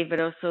you, Steve, but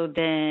also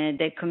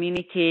the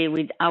community,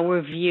 with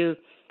our view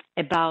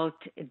about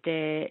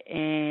the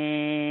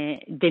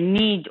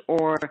need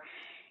or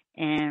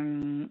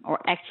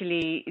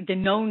actually the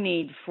no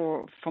need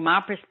from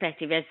our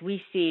perspective, as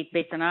we see it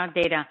based on our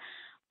data,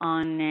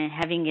 on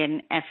having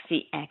an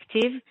FC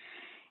active.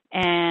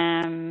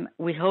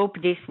 We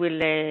hope this will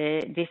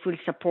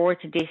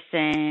support this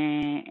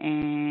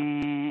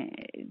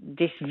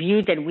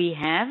view that we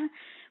have,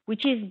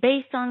 which is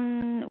based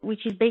on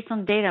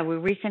data. We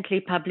recently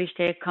published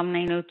a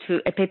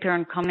paper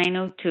on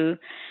COM902,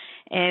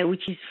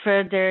 which is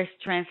further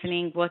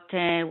strengthening what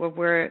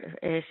we're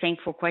saying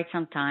for quite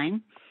some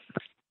time.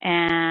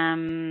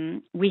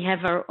 We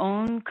have our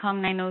own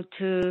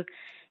COM902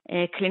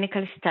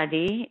 clinical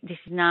study. This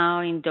is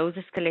now in dose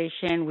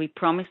escalation. We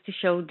promise to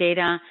show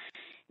data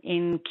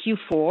in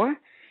Q4.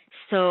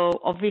 So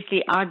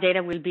obviously our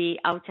data will be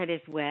outside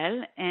as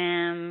well.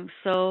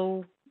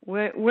 So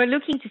we're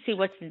looking to see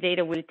what the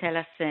data will tell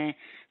us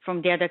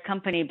from the other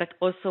company, but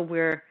also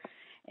we're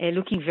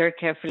looking very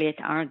carefully at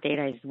our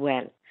data as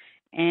well.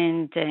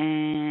 And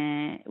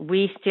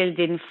we still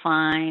didn't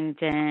find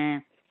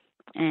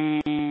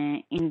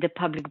in the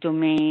public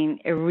domain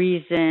a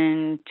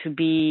reason to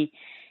be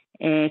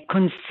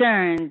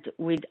concerned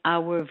with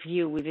our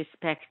view with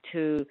respect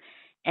to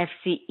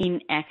FC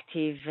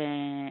inactive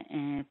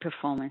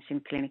performance in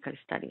clinical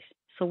studies.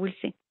 So we'll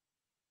see.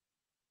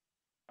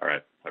 All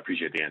right. I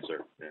appreciate the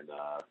answer, and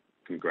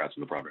congrats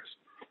on the progress.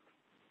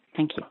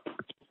 Thank you.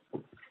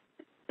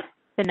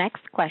 The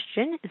next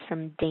question is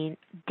from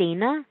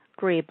Dana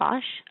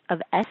Graybosch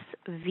of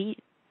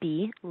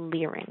SVB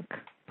Leerink.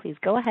 Please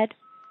go ahead.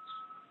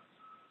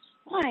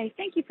 Hi,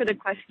 thank you for the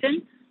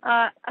question.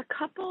 A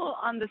couple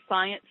on the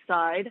science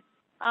side.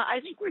 I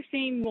think we're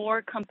seeing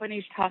more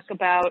companies talk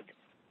about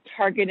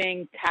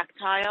targeting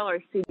tactile or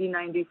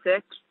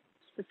CD96,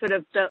 the sort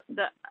of the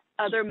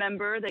other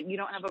member that you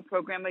don't have a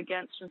program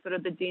against and sort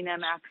of the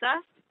DNAM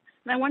access.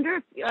 And I wonder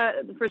if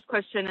the first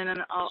question, and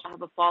then I'll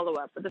have a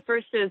follow-up. But the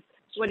first is,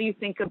 what do you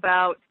think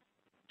about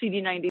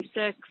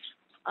CD96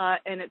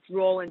 and its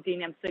role in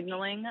DNAM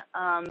signaling,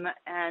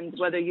 and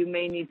whether you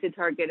may need to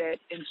target it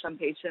in some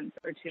patients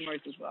or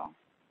tumors as well?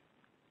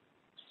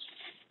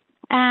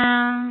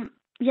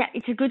 Yeah,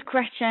 it's a good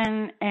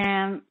question.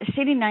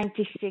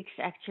 CD96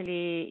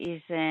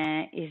 actually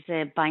is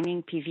a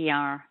binding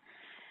PVR,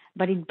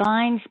 but it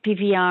binds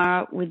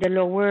PVR with a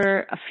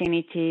lower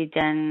affinity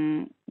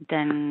than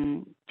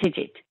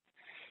TIGIT.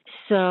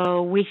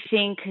 So we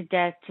think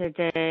that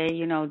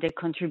the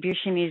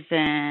contribution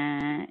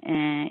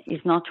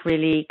is not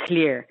really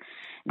clear.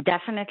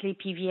 Definitely,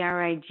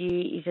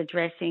 PVRIG is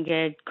addressing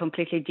a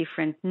completely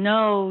different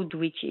node,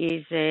 which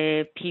is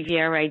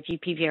PVRIG,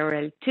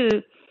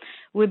 PVRL2.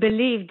 We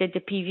believe that the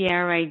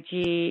PVRIG,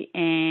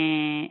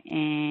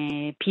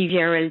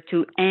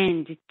 PVRL2,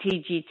 and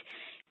TIGIT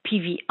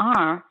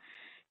PVR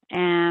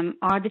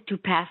are the two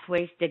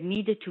pathways that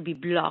needed to be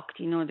blocked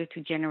in order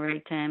to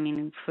generate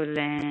meaningful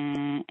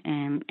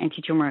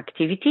anti-tumor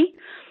activity.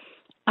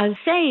 I'll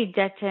say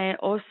that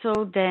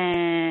also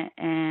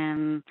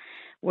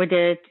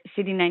whether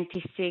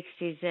CD96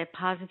 is a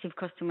positive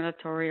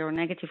costimulatory or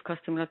negative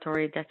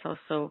costimulatory, that's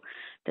also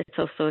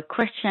a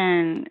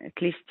question, at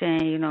least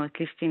in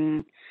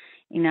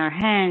our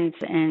hands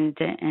and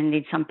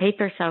in some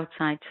papers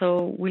outside.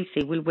 So we'll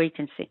see. We'll wait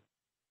and see.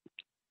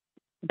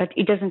 But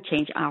it doesn't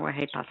change our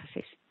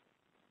hypothesis.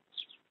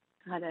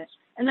 Got it.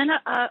 And then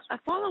a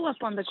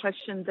follow-up on the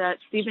question that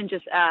Stephen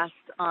just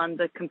asked on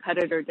the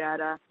competitor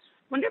data.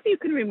 Wonder if you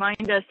can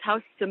remind us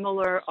how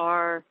similar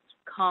are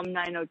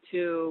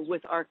COM902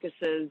 with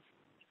Arcus's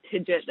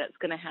TIGIT that's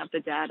going to have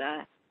the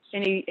data?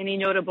 Any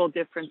notable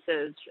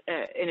differences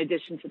in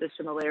addition to the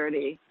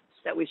similarity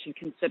that we should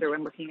consider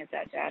when looking at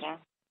that data?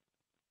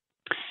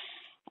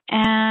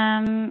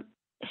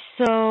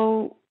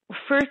 So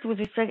first, with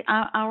respect,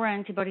 our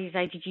antibody is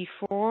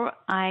IgG4.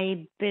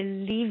 I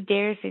believe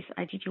theirs is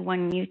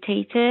IgG1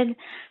 mutated,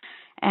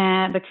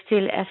 but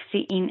still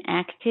Fc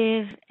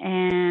inactive.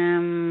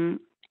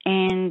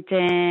 And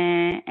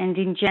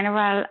in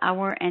general,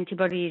 our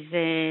antibody is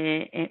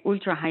a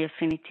ultra high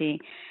affinity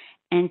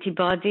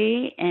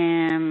antibody.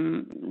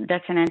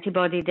 That's an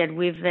antibody that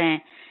we've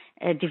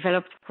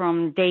developed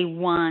from day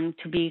one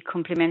to be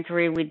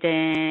complementary with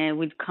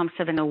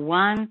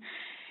COM701.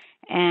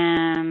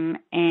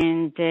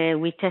 And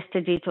we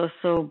tested it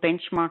also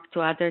benchmarked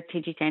to other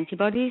TIGIT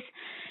antibodies.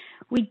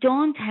 We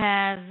don't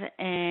have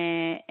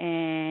a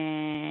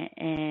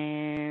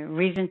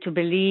reason to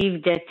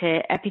believe that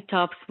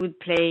epitopes would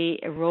play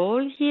a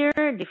role here,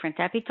 different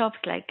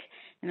epitopes, like,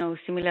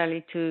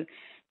 similarly to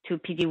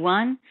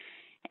PD-1.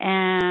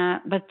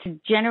 But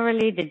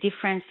generally, the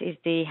difference is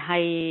the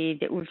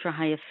ultra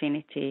high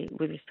affinity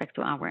with respect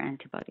to our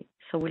antibody.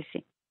 So we'll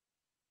see.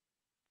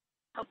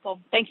 Helpful.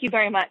 Thank you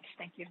very much.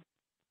 Thank you.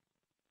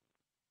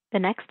 The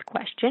next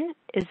question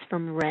is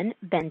from Ren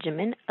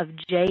Benjamin of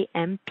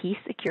JMP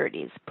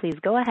Securities. Please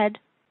go ahead.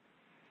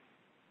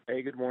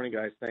 Hey, good morning,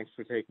 guys. Thanks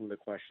for taking the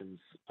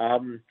questions.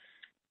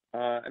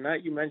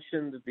 Anat, you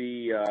mentioned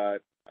the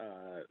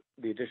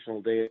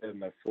additional data in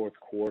the fourth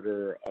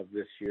quarter of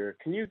this year.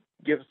 Can you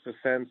give us a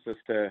sense as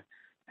to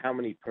how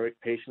many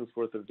patients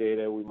worth of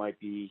data we might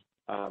be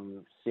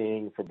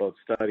seeing for both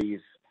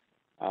studies,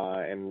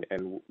 and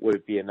would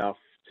it be enough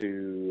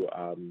to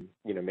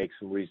make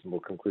some reasonable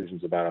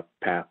conclusions about a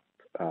path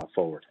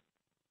forward?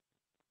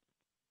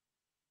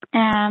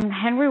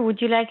 Henry,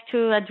 would you like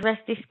to address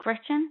this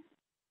question?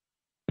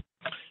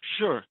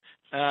 Sure.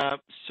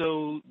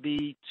 So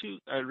the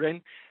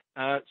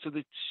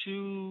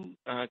two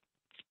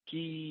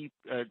key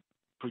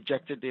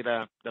projected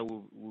data that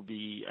will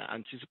be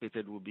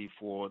anticipated will be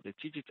for the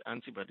TIGIT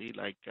antibody,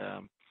 like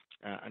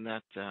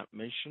Anat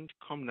mentioned,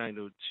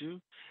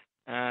 COM902.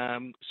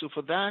 So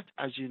for that,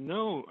 as you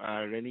know,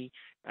 Rennie,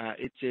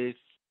 it's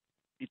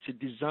a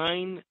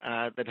design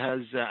that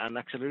has an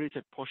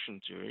accelerated portion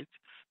to it.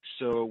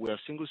 So we have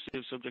single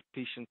subject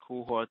patient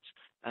cohorts,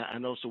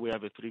 and also we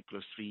have a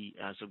 3+3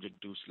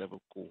 subject dose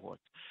level cohort.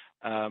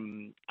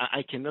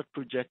 I cannot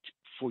project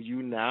for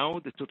you now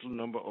the total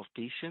number of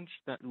patients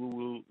that we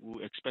will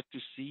expect to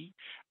see,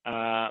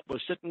 but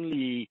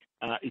certainly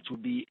it will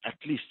be at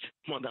least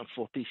more than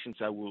 4 patients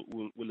that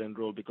will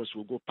enroll, because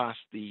we'll go past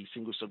the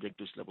single subject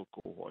dose level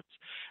cohorts.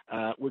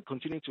 We'll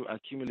continue to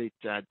accumulate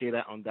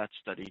data on that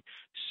study.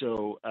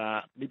 So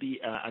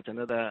maybe at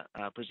another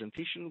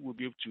presentation, we'll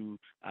be able to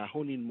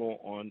hone in more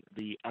on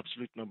the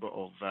absolute number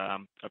of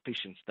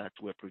patients that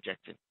we're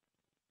projecting.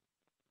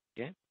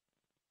 Okay?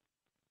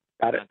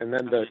 Got it. And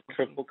then the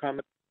triple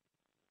combination?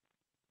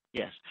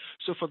 Yes.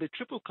 So for the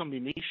triple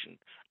combination,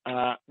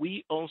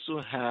 we also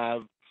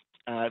have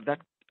that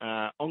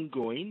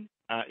ongoing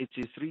It's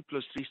a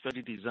 3+3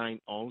 study design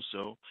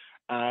also.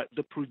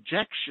 The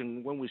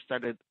projection when we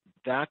started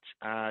that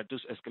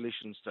dose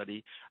escalation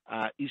study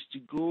is to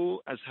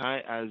go as high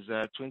as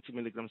 20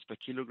 milligrams per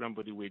kilogram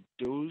body weight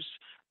dose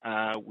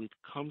with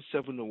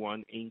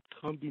COM701 in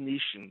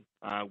combination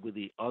with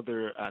the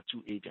other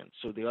two agents.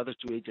 So the other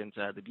two agents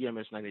are the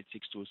BMS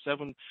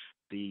 986207,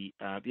 the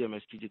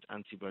BMS TIGIT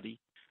antibody,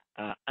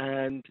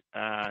 and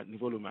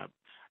nivolumab.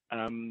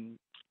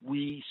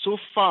 We so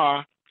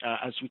far,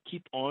 as we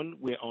keep on,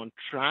 we're on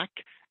track.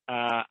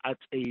 At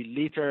a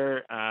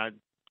later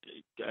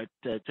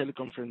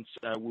teleconference,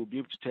 we'll be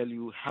able to tell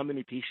you how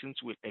many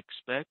patients we'll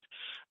expect.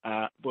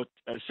 But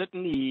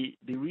certainly,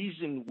 the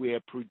reason we're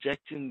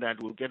projecting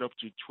that we'll get up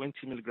to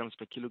 20 milligrams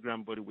per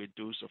kilogram body weight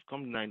dose of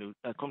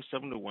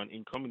COM701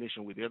 in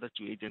combination with the other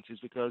two agents is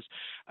because,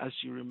 as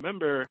you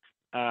remember,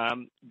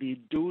 the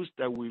dose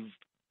that we've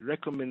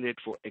recommended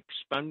for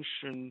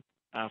expansion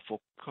for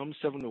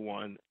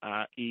COM701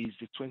 is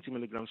the 20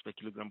 milligrams per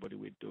kilogram body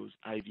weight dose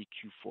IV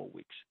Q4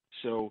 weeks.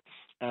 So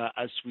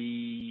as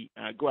we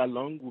go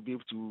along, we'll be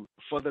able to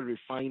further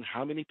refine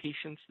how many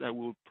patients that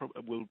will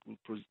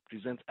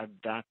present at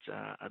that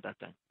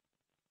time.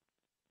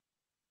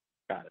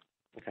 Got it.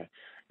 Okay.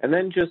 And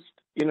then just,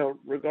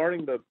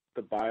 regarding the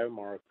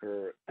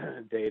biomarker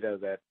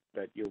data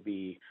that you'll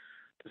be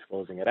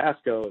disclosing at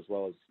ASCO as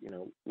well as,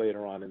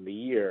 later on in the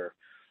year,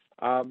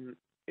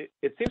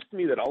 it seems to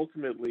me that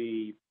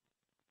ultimately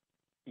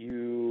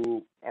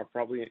you are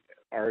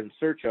in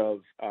search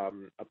of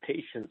a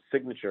patient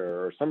signature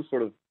or some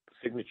sort of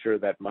signature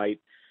that might,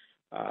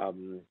 allow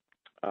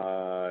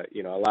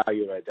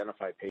you to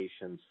identify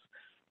patients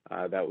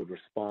that would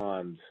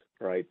respond,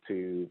 right,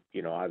 to,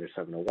 either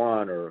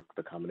 701 or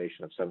the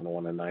combination of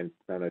 701 and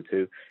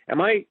 902.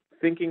 Am I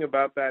thinking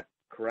about that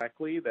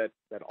correctly, that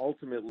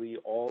ultimately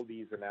all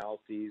these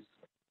analyses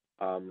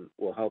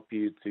will help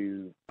you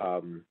to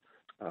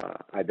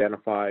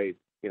identify,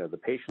 the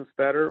patients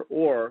better,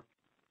 or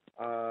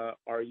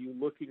are you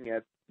looking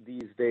at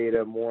these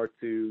data more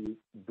to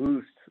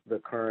boost the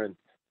current,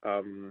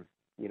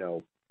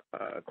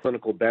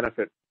 clinical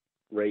benefit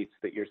rates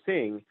that you're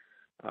seeing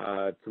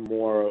to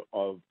more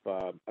of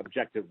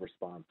objective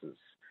responses?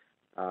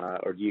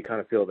 Or do you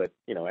kind of feel that,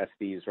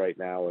 SDs right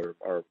now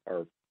are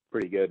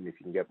pretty good, and if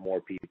you can get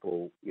more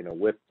people,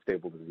 with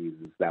stable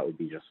diseases, that would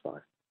be just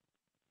fine?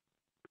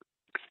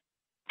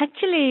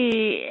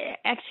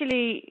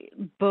 Actually,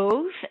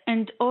 both,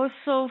 and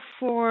also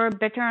for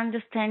better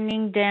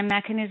understanding the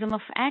mechanism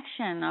of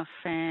action of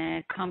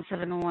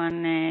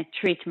COM701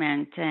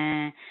 treatment.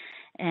 The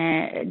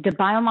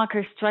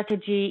biomarker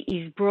strategy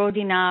is broad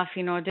enough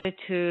in order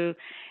to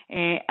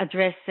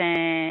address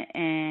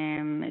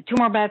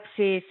tumor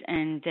biopsies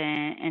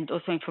and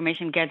also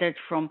information gathered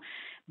from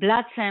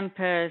blood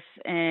samples.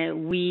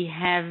 We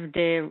have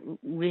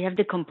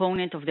the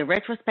component of the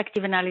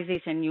retrospective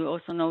analysis, and you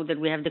also know that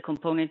we have the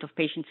component of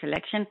patient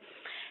selection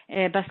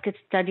basket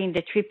study in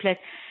the triplet.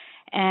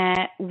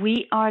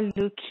 We are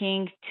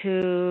looking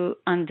to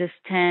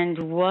understand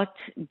what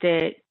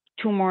the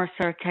tumors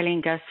are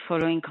telling us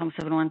following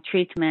COM701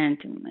 treatment,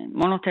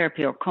 monotherapy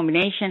or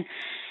combination,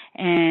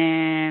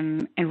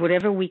 and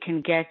whatever we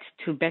can get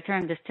to better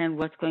understand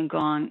what's going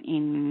on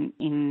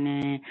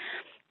in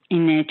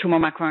tumor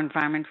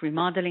microenvironment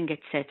remodeling,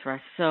 etc.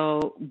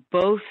 So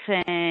both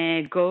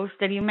goals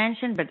that you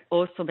mentioned, but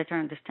also better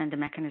understand the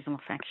mechanism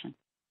of action.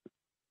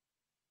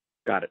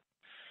 Got it.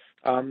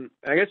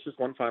 I guess just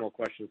one final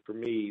question for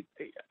me.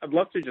 I'd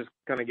love to just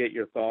kind of get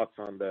your thoughts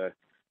on the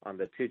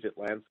TIGIT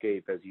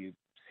landscape as you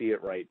see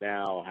it right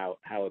now,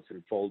 how it's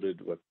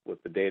unfolded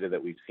with the data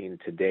that we've seen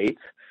to date,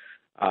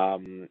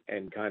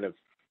 and kind of,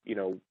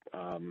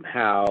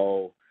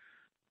 how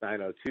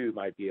 902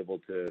 might be able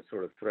to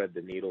sort of thread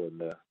the needle in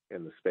the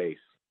space.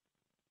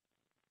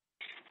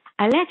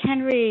 I'll let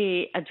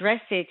Henry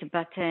address it,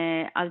 but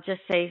I'll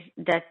just say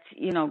that,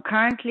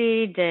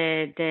 currently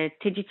the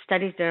TIGIT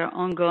studies that are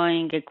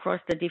ongoing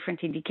across the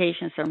different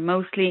indications are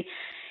mostly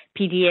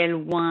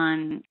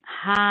PD-L1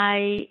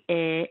 high.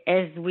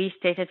 As we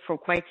stated for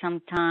quite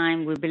some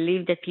time, we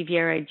believe that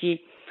PVRIG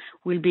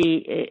will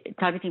be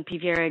targeting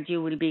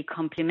PVRIG will be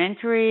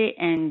complementary,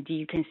 and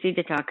you can see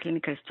that our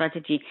clinical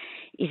strategy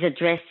is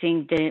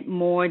addressing the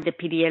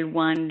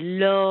PD-L1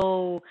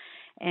 low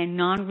and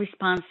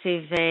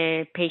non-responsive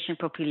patient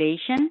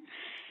population.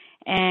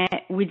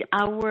 With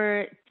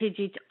our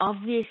TIGIT,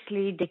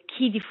 obviously the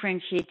key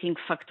differentiating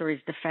factor is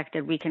the fact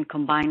that we can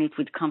combine it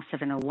with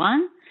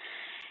COM701.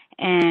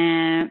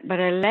 But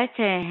I'll let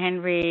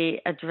Henry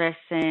address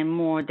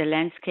more the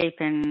landscape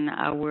and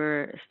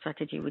our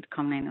strategy with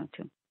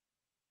COM902.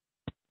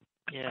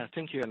 Yeah,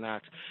 thank you,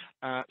 Anat.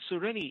 So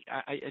really,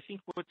 I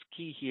think what's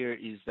key here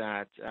is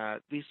that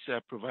this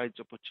provides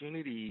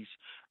opportunities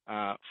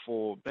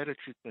for better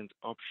treatment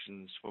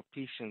options for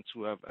patients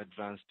who have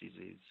advanced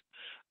disease.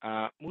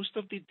 Most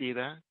of the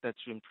data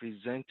that's been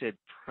presented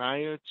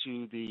prior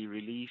to the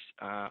release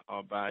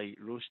by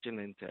Roche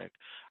Genentech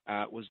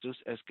was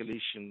dose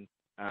escalation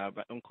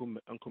by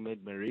Oncomed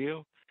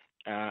Mereo.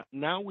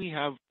 Now we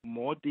have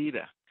more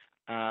data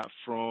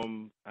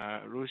from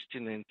Roche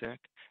Genentech,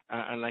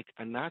 and like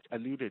Anat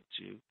alluded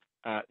to,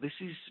 this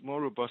is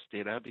more robust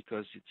data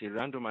because it's a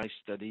randomized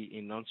study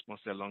in non-small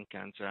cell lung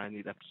cancer, and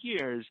it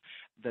appears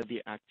that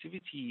the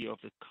activity of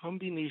the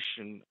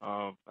combination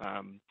of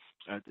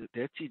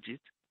their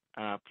TIGIT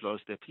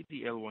plus the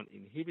PD-L1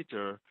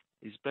 inhibitor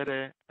is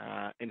better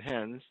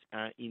enhanced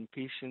in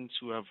patients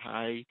who have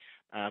high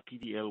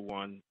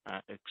PD-L1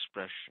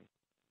 expression.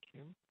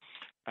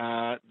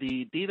 Okay.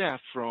 The data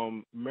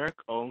from Merck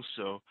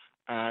also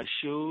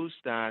shows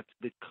that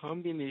the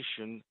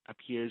combination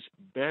appears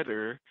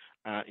better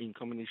in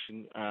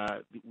combination,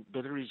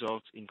 better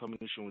results in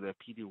combination with a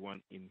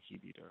PD-1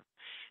 inhibitor.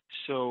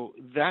 So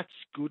that's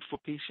good for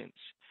patients.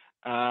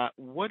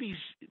 What is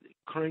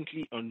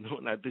currently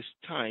unknown at this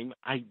time,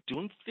 I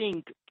don't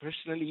think,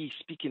 personally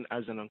speaking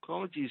as an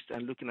oncologist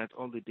and looking at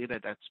all the data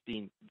that's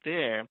been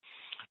there,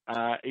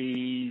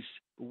 is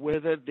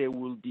whether there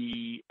will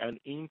be an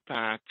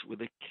impact with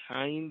the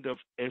kind of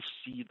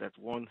FC that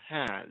one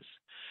has.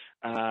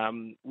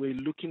 We're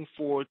looking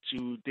forward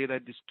to data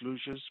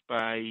disclosures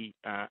by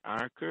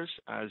Arcus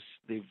as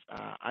they've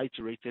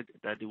iterated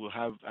that they will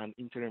have an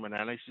interim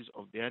analysis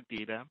of their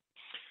data.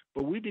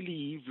 But we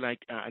believe, like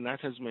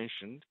Anat has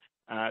mentioned,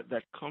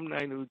 that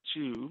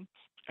COM902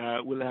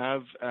 will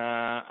have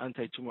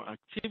anti-tumor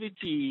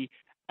activity,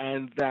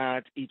 and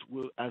that it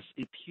will, as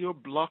a pure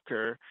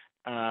blocker,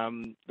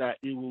 that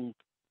it will,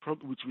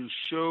 which will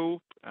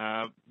show,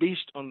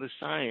 based on the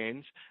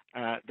science,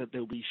 that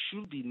there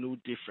should be no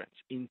difference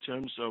in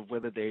terms of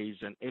whether there is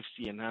an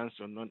FC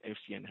enhanced or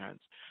non-FC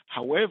enhanced.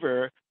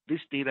 However, these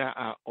data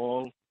are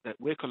all that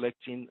we're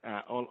collecting,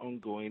 all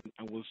ongoing,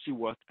 and we'll see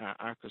what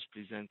Arcus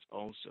presents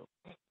also.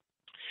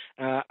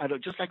 I'd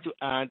just like to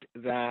add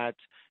that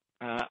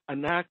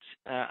Anat,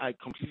 I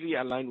completely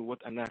align with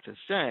what Anat has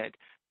said,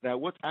 that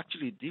what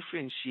actually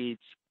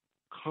differentiates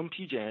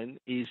Compugen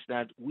is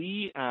that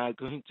we are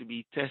going to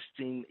be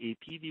testing a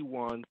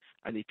PD-1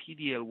 and a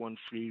PD-L1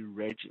 free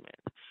regimen,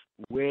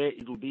 where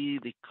it will be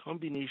the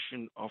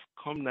combination of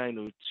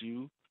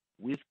COM902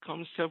 with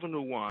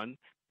COM701,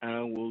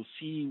 and we'll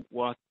see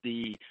what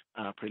the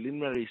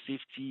preliminary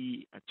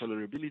safety,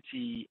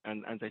 tolerability,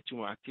 and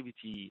anti-tumor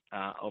activity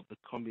of the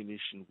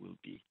combination will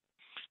be.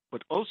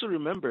 But also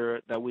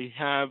remember that we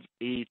have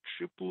a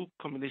triple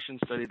combination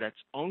study that's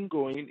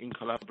ongoing in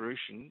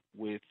collaboration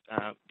with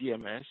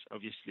BMS,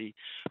 obviously,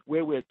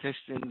 where we're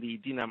testing the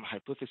DNAM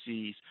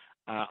hypothesis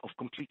of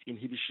complete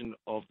inhibition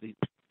of the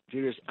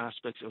various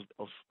aspects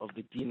of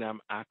the DNAM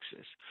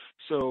axis.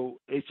 So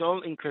it's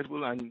all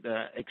incredible and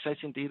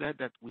exciting data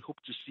that we hope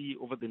to see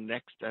over the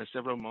next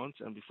several months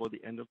and before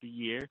the end of the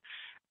year.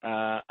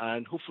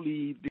 And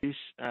hopefully this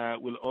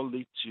will all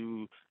lead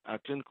to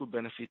clinical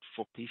benefit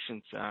for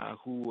patients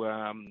who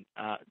are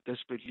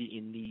desperately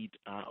in need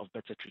of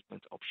better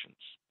treatment options.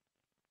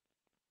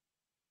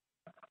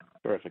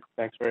 Terrific.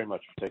 Thanks very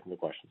much for taking the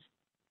questions.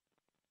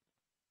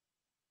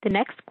 The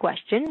next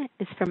question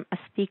is from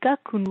Astika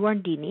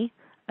Kunwardini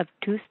of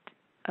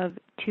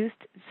Tooth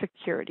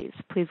Securities.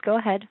 Please go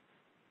ahead.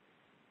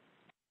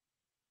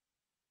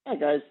 Hi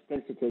guys,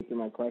 thanks for taking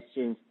my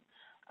questions.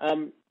 I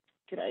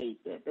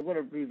want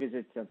to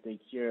revisit something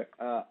here.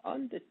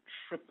 On the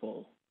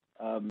triple,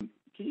 can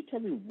you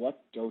tell me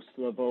what dose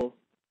level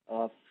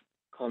of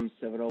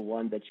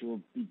COM701 that you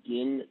will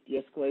begin the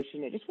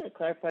escalation? I just want to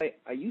clarify,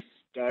 are you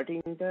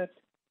starting that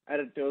at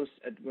a dose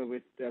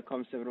with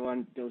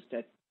COM701 dosed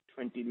at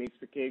 20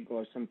 mg/kg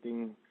or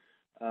something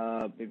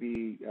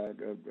maybe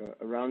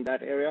around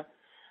that area?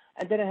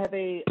 And then I have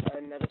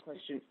another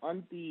question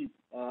on the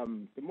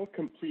more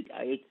complete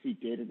IHC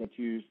data that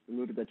you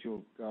alluded that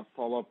you'll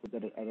follow up with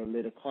at a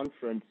later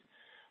conference.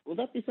 Will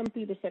that be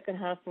something the second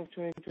half of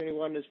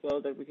 2021 as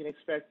well that we can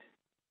expect?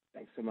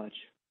 Thanks so much.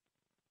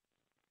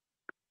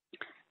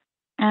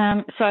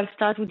 So I'll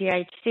start with the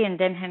IHC, and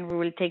then Henry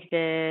will take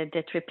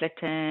the triplet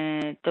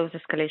dose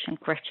escalation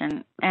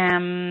question.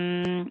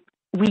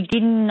 We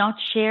did not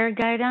share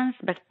guidance,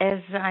 but as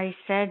I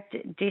said,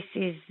 this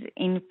is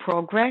in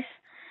progress.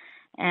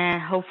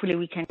 Hopefully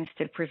we can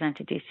still present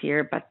it this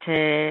year, but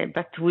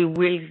we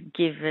will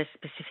give a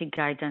specific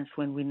guidance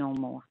when we know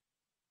more.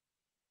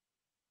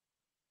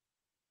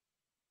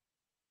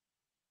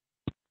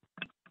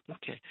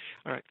 Okay.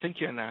 All right.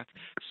 Thank you, Anat.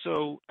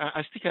 So,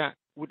 Astika,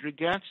 with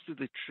regards to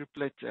the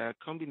triplet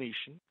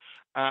combination,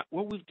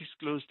 what we've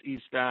disclosed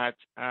is that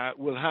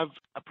we'll have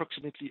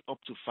approximately up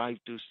to 5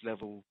 dose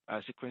level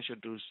sequential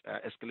dose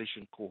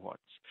escalation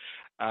cohorts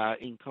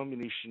in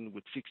combination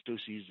with fixed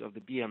doses of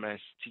the BMS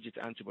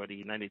TIGIT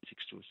antibody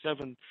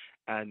 98627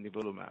 and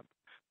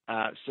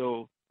nivolumab.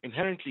 So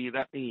inherently,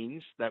 that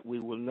means that we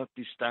will not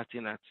be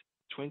starting at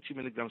 20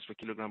 milligrams per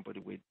kilogram body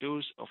weight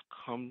dose of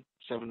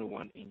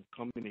COM701 in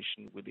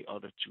combination with the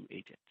other two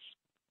agents.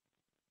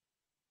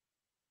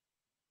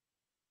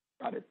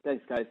 Got it.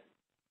 Thanks, guys.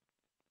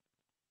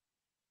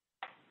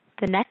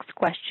 The next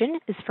question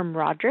is from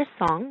Roger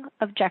Song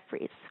of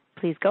Jefferies.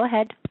 Please go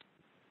ahead.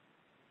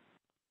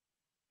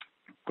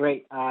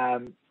 Great.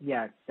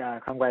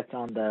 Congrats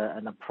on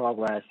the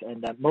progress.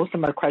 And most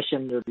of my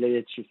questions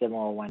related to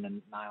 701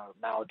 and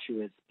 902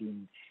 has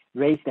been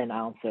raised and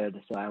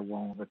answered, so I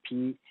won't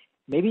repeat.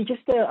 Maybe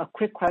just a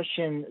quick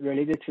question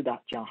related to the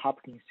Johns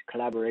Hopkins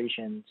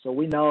collaboration. So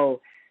we know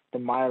the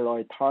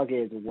myeloid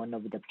target is one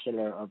of the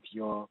pillar of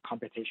your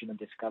computational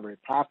discovery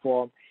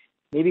platform.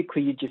 Maybe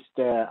could you just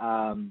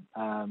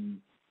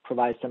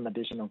provide some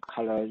additional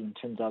color in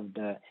terms of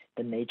the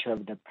nature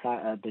of the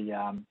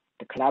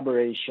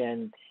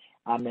collaboration,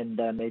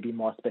 and maybe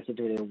more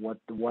specifically,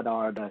 what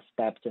are the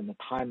steps and the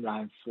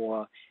timeline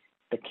for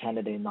the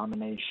candidate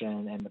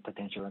nomination and the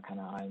potential kind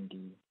of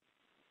IND?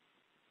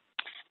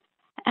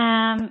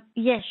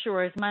 Yeah,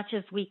 sure. As much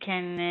as we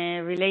can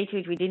relate to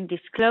it, we didn't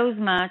disclose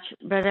much,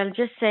 but I'll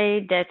just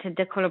say that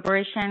the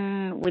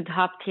collaboration with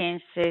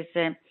Hopkins is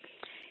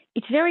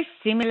it's very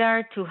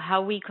similar to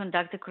how we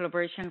conduct the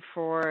collaboration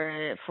for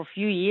a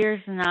few years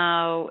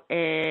now.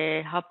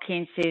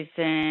 Hopkins is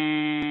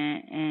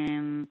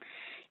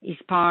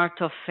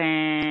part of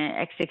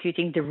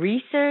executing the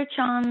research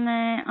on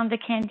the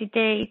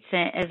candidates.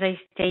 As I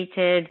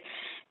stated,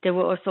 they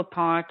were also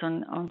part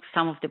on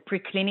some of the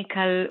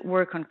preclinical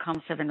work on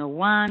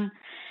COM701.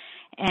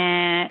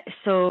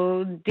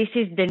 So this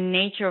is the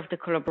nature of the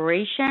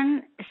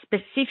collaboration.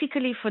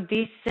 Specifically for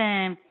this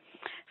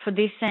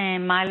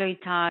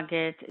myeloid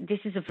target, this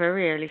is a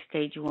very early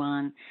stage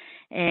one.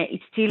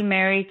 It still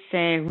merits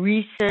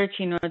research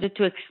in order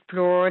to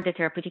explore the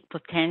therapeutic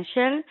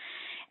potential.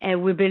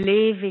 We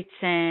believe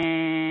it's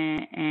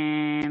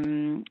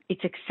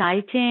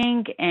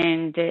exciting,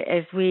 and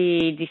as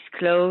we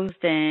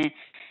disclosed,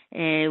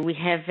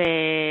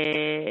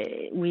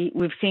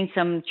 we've seen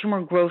some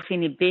tumor growth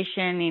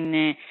inhibition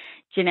in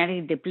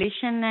genetic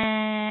depletion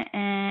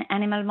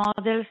animal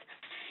models.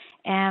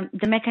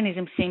 The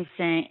mechanism seems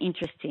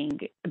interesting,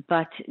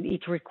 but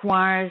it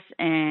requires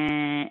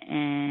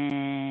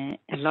a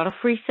lot of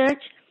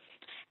research,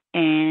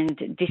 and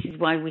this is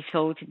why we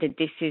thought that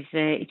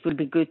it would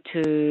be good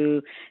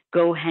to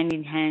go hand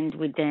in hand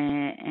with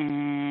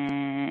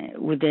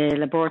the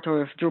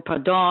laboratory of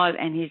Drupal Dahl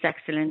and his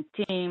excellent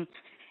team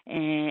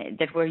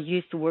that we're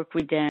used to work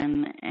with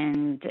them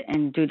and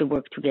do the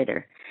work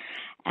together.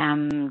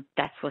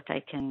 That's what I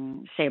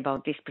can say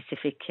about this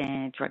specific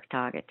drug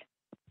target.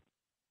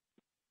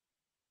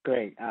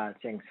 Great.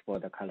 Thanks for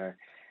the color.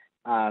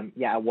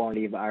 I won't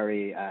leave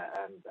Ari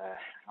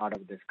out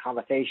of this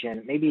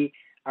conversation. Maybe,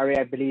 Ari,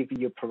 I believe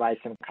you provide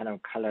some kind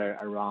of color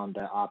around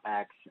the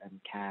OpEx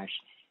and cash.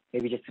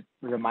 Maybe just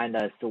remind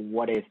us, so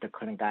what is the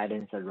current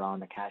guidance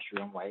around the cash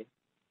runway?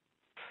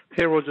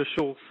 Hey, Roger,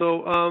 sure.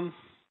 So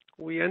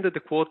we ended the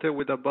quarter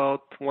with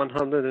about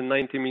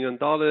 $190 million.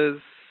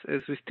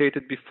 As we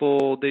stated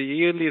before, the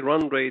yearly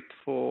run rate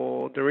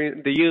for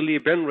the yearly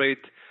burn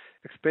rate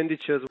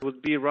expenditures would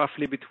be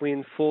roughly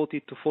between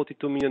 $40 to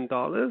 $42 million.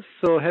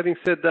 So having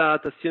said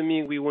that,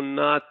 assuming we will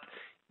not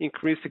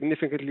increase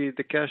significantly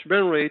the cash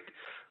burn rate,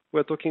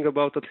 we're talking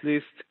about at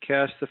least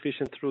cash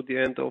sufficient through the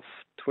end of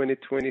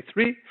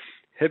 2023.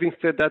 Having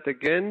said that,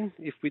 again,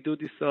 if we do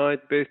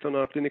decide based on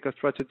our clinical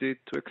strategy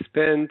to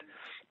expand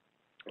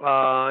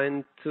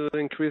and to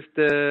increase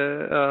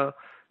the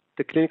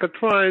clinical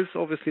trials,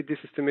 obviously this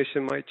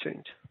estimation might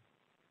change.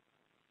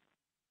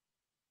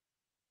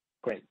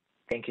 Great.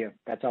 Thank you.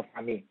 That's all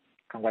from me.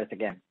 Congrats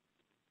again.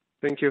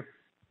 Thank you.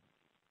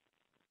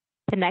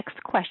 The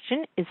next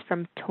question is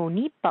from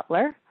Tony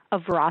Butler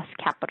of Roth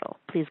Capital.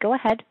 Please go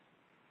ahead.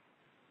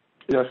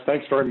 Yes,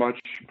 thanks very much.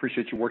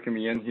 Appreciate you working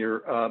me in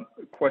here.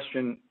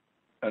 Question,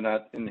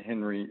 Anat and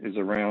Henry, is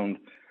around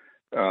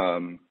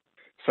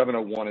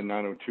 701 and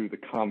 902, the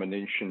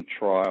combination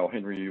trial.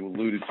 Henry, you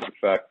alluded to the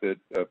fact that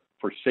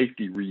for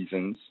safety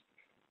reasons,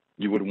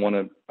 you would want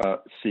to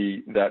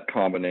see that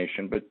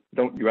combination, but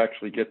don't you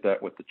actually get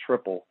that with the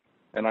triple?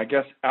 And I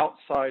guess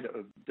outside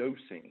of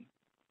dosing,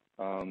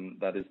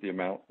 that is the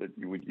amount that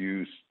you would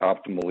use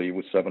optimally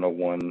with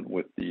 701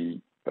 with the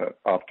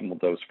optimal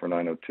dose for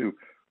 902.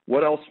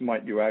 What else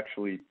might you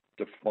actually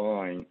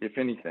define, if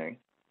anything,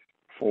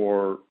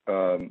 for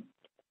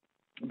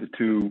the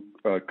two,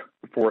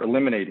 for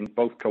eliminating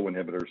both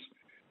co-inhibitors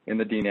in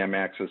the DNAM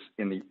axis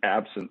in the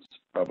absence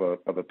of a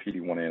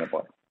PD-1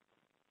 antibody?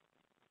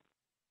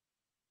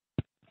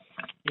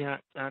 Yeah,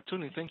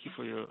 Tony, thank you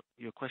for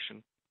your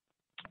question.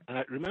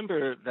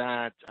 Remember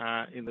that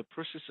in the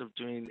process of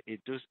doing a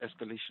dose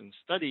escalation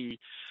study,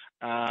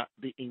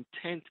 the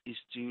intent is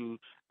to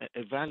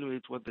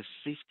evaluate what the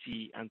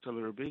safety and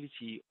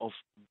tolerability of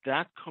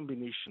that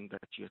combination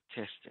that you're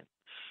testing.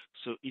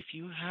 So if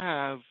you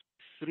have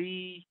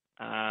three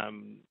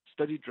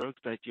study drugs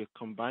that you're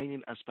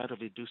combining as part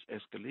of a dose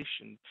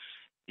escalation,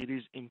 it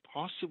is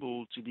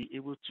impossible to be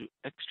able to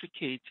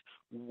extricate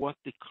what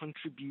the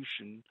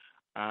contribution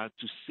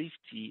to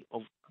safety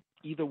of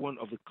either one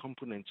of the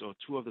components or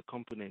two of the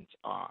components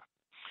are.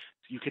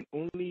 So you can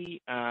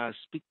only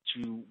speak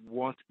to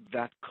what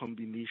that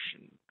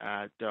combination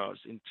does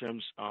in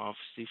terms of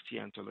safety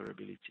and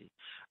tolerability,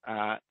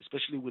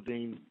 especially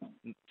within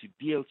the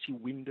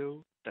DLT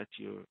window that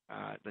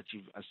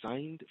you've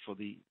assigned for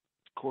the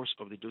course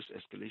of the dose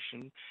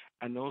escalation,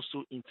 and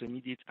also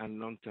intermediate and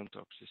long-term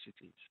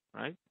toxicities,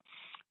 right?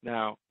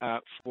 Now,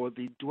 for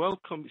the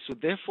so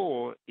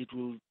therefore, it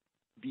will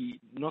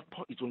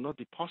not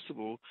be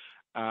possible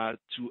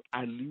to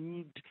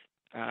allude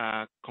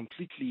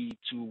completely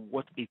to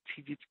what a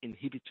TIGIT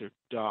inhibitor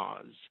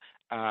does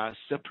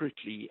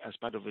separately as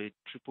part of a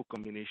triple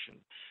combination.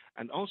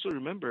 And also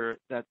remember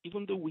that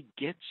even though we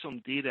get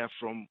some data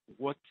from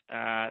what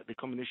the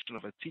combination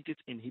of a TIGIT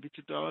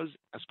inhibitor does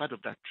as part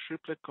of that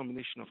triplet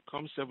combination of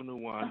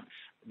COM701,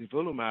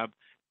 nivolumab,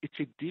 it's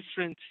a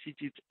different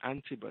TIGIT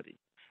antibody.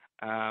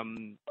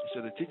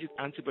 So the TIGIT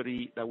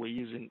antibody that we're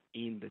using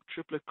in the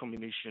triplet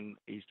combination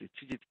is the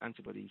TIGIT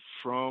antibody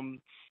from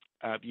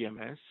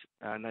BMS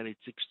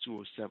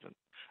 986207.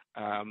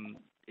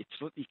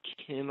 You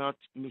cannot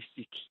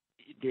mistake.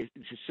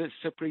 It's a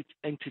separate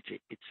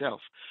entity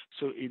itself.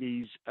 So it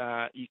is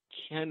you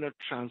cannot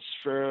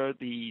transfer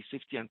the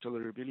safety and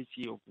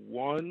tolerability of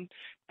one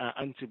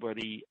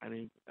antibody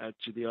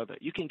to the other.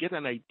 You can get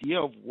an idea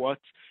of what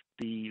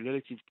the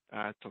relative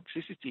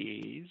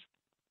toxicity is,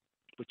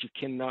 but you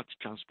cannot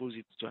transpose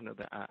it to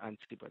another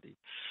antibody.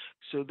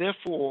 So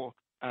therefore,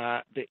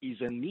 there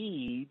is a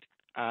need,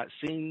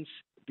 since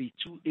the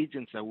two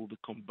agents that we'll be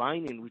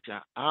combining, which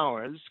are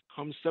ours,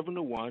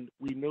 COM701,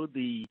 we know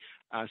the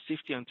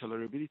safety and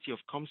tolerability of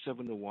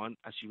COM701.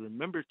 As you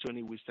remember,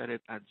 Tony, we started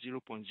at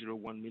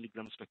 0.01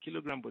 milligrams per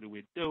kilogram body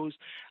weight dose,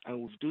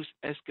 and we've dose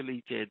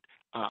escalated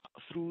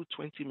through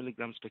 20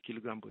 milligrams per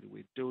kilogram body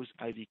weight dose,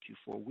 IVQ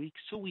 4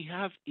 weeks. So we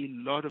have a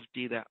lot of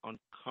data on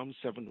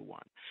COM701.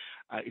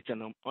 It's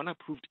an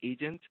unapproved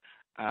agent,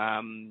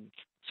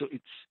 so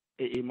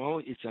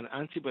it's an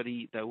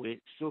antibody that we're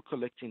still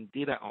collecting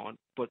data on,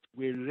 but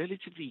we're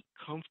relatively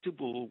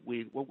comfortable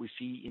with what we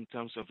see in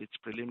terms of its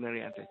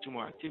preliminary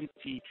anti-tumor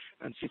activity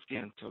and safety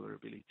and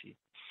tolerability.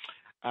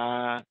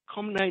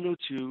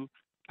 COM902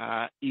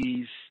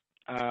 is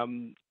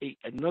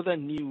another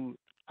new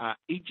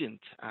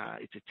agent.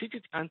 It's a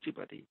TIGIT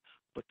antibody,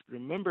 but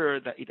remember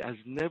that it has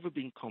never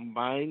been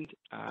combined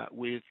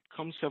with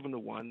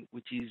COM701,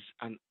 which is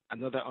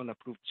another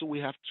unapproved. So we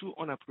have two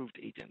unapproved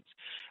agents.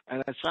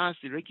 And as far as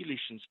the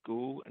regulations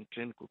go and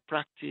clinical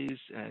practice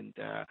and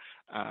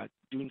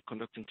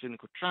conducting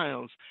clinical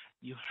trials,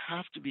 you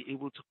have to be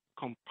able to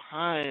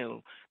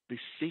compile the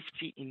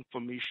safety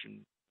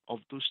information of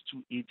those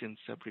two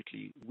agents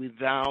separately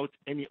without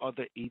any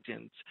other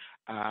agents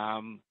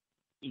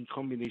in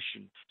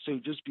combination. So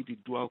it just be the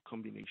dual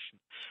combination.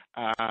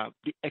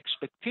 The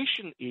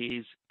expectation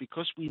is,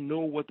 because we know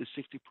what the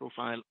safety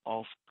profile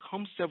of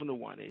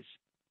COM701 is,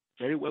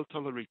 very well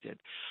tolerated,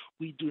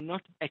 we do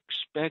not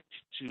expect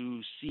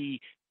to see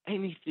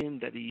anything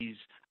that is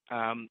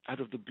out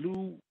of the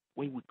blue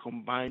when we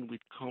combine with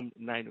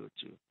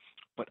COM902.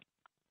 But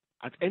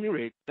at any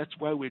rate, that's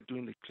why we're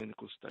doing the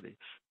clinical study.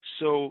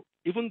 So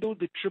even though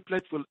the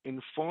triplet will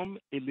inform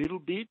a little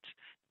bit,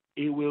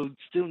 it will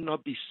still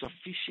not be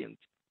sufficient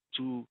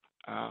to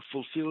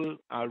fulfill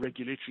our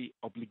regulatory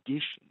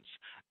obligations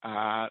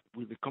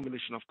with the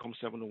combination of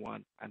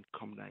COM701 and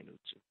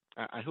COM902.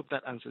 I hope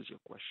that answers your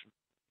question.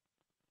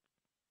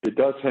 It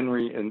does,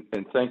 Henry,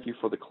 and thank you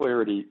for the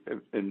clarity.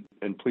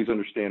 And please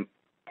understand,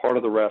 part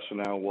of the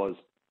rationale was,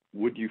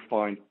 would you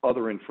find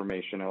other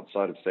information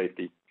outside of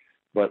safety?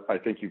 But I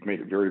think you've made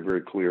it very,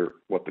 very clear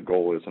what the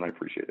goal is, and I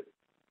appreciate it.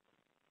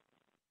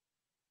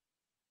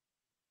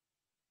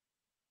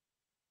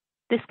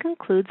 This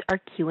concludes our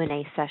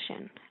Q&A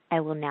session. I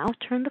will now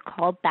turn the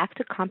call back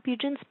to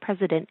Compugen's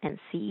President and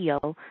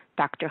CEO,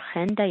 Dr.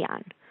 Chen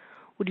Dayan.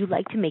 Would you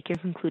like to make your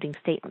concluding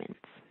statements?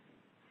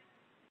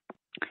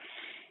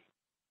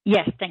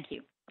 Yes, thank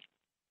you.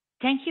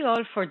 Thank you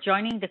all for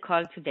joining the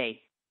call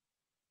today.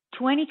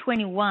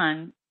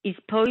 2021 is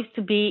poised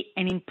to be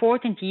an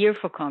important year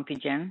for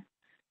Compugen,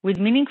 with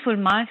meaningful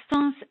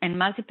milestones and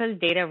multiple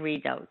data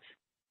readouts.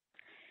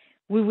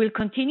 We will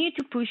continue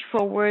to push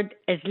forward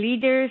as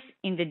leaders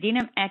in the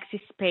DNAM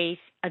axis space,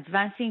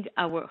 advancing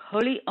our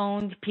wholly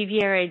owned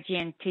PVRIG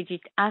and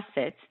TIGIT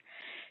assets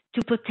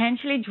to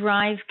potentially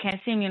drive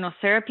cancer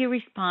immunotherapy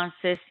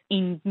responses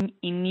in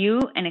new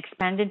and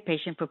expanded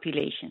patient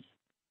populations.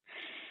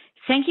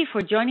 Thank you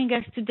for joining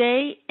us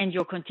today and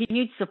your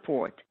continued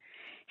support.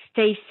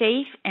 Stay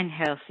safe and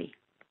healthy.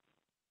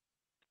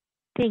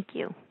 Thank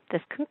you.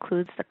 This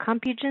concludes the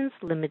Compugen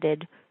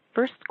Ltd.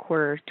 First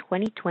Quarter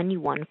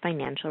 2021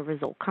 Financial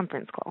Result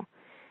Conference Call.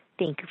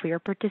 Thank you for your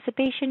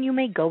participation. You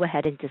may go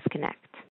ahead and disconnect.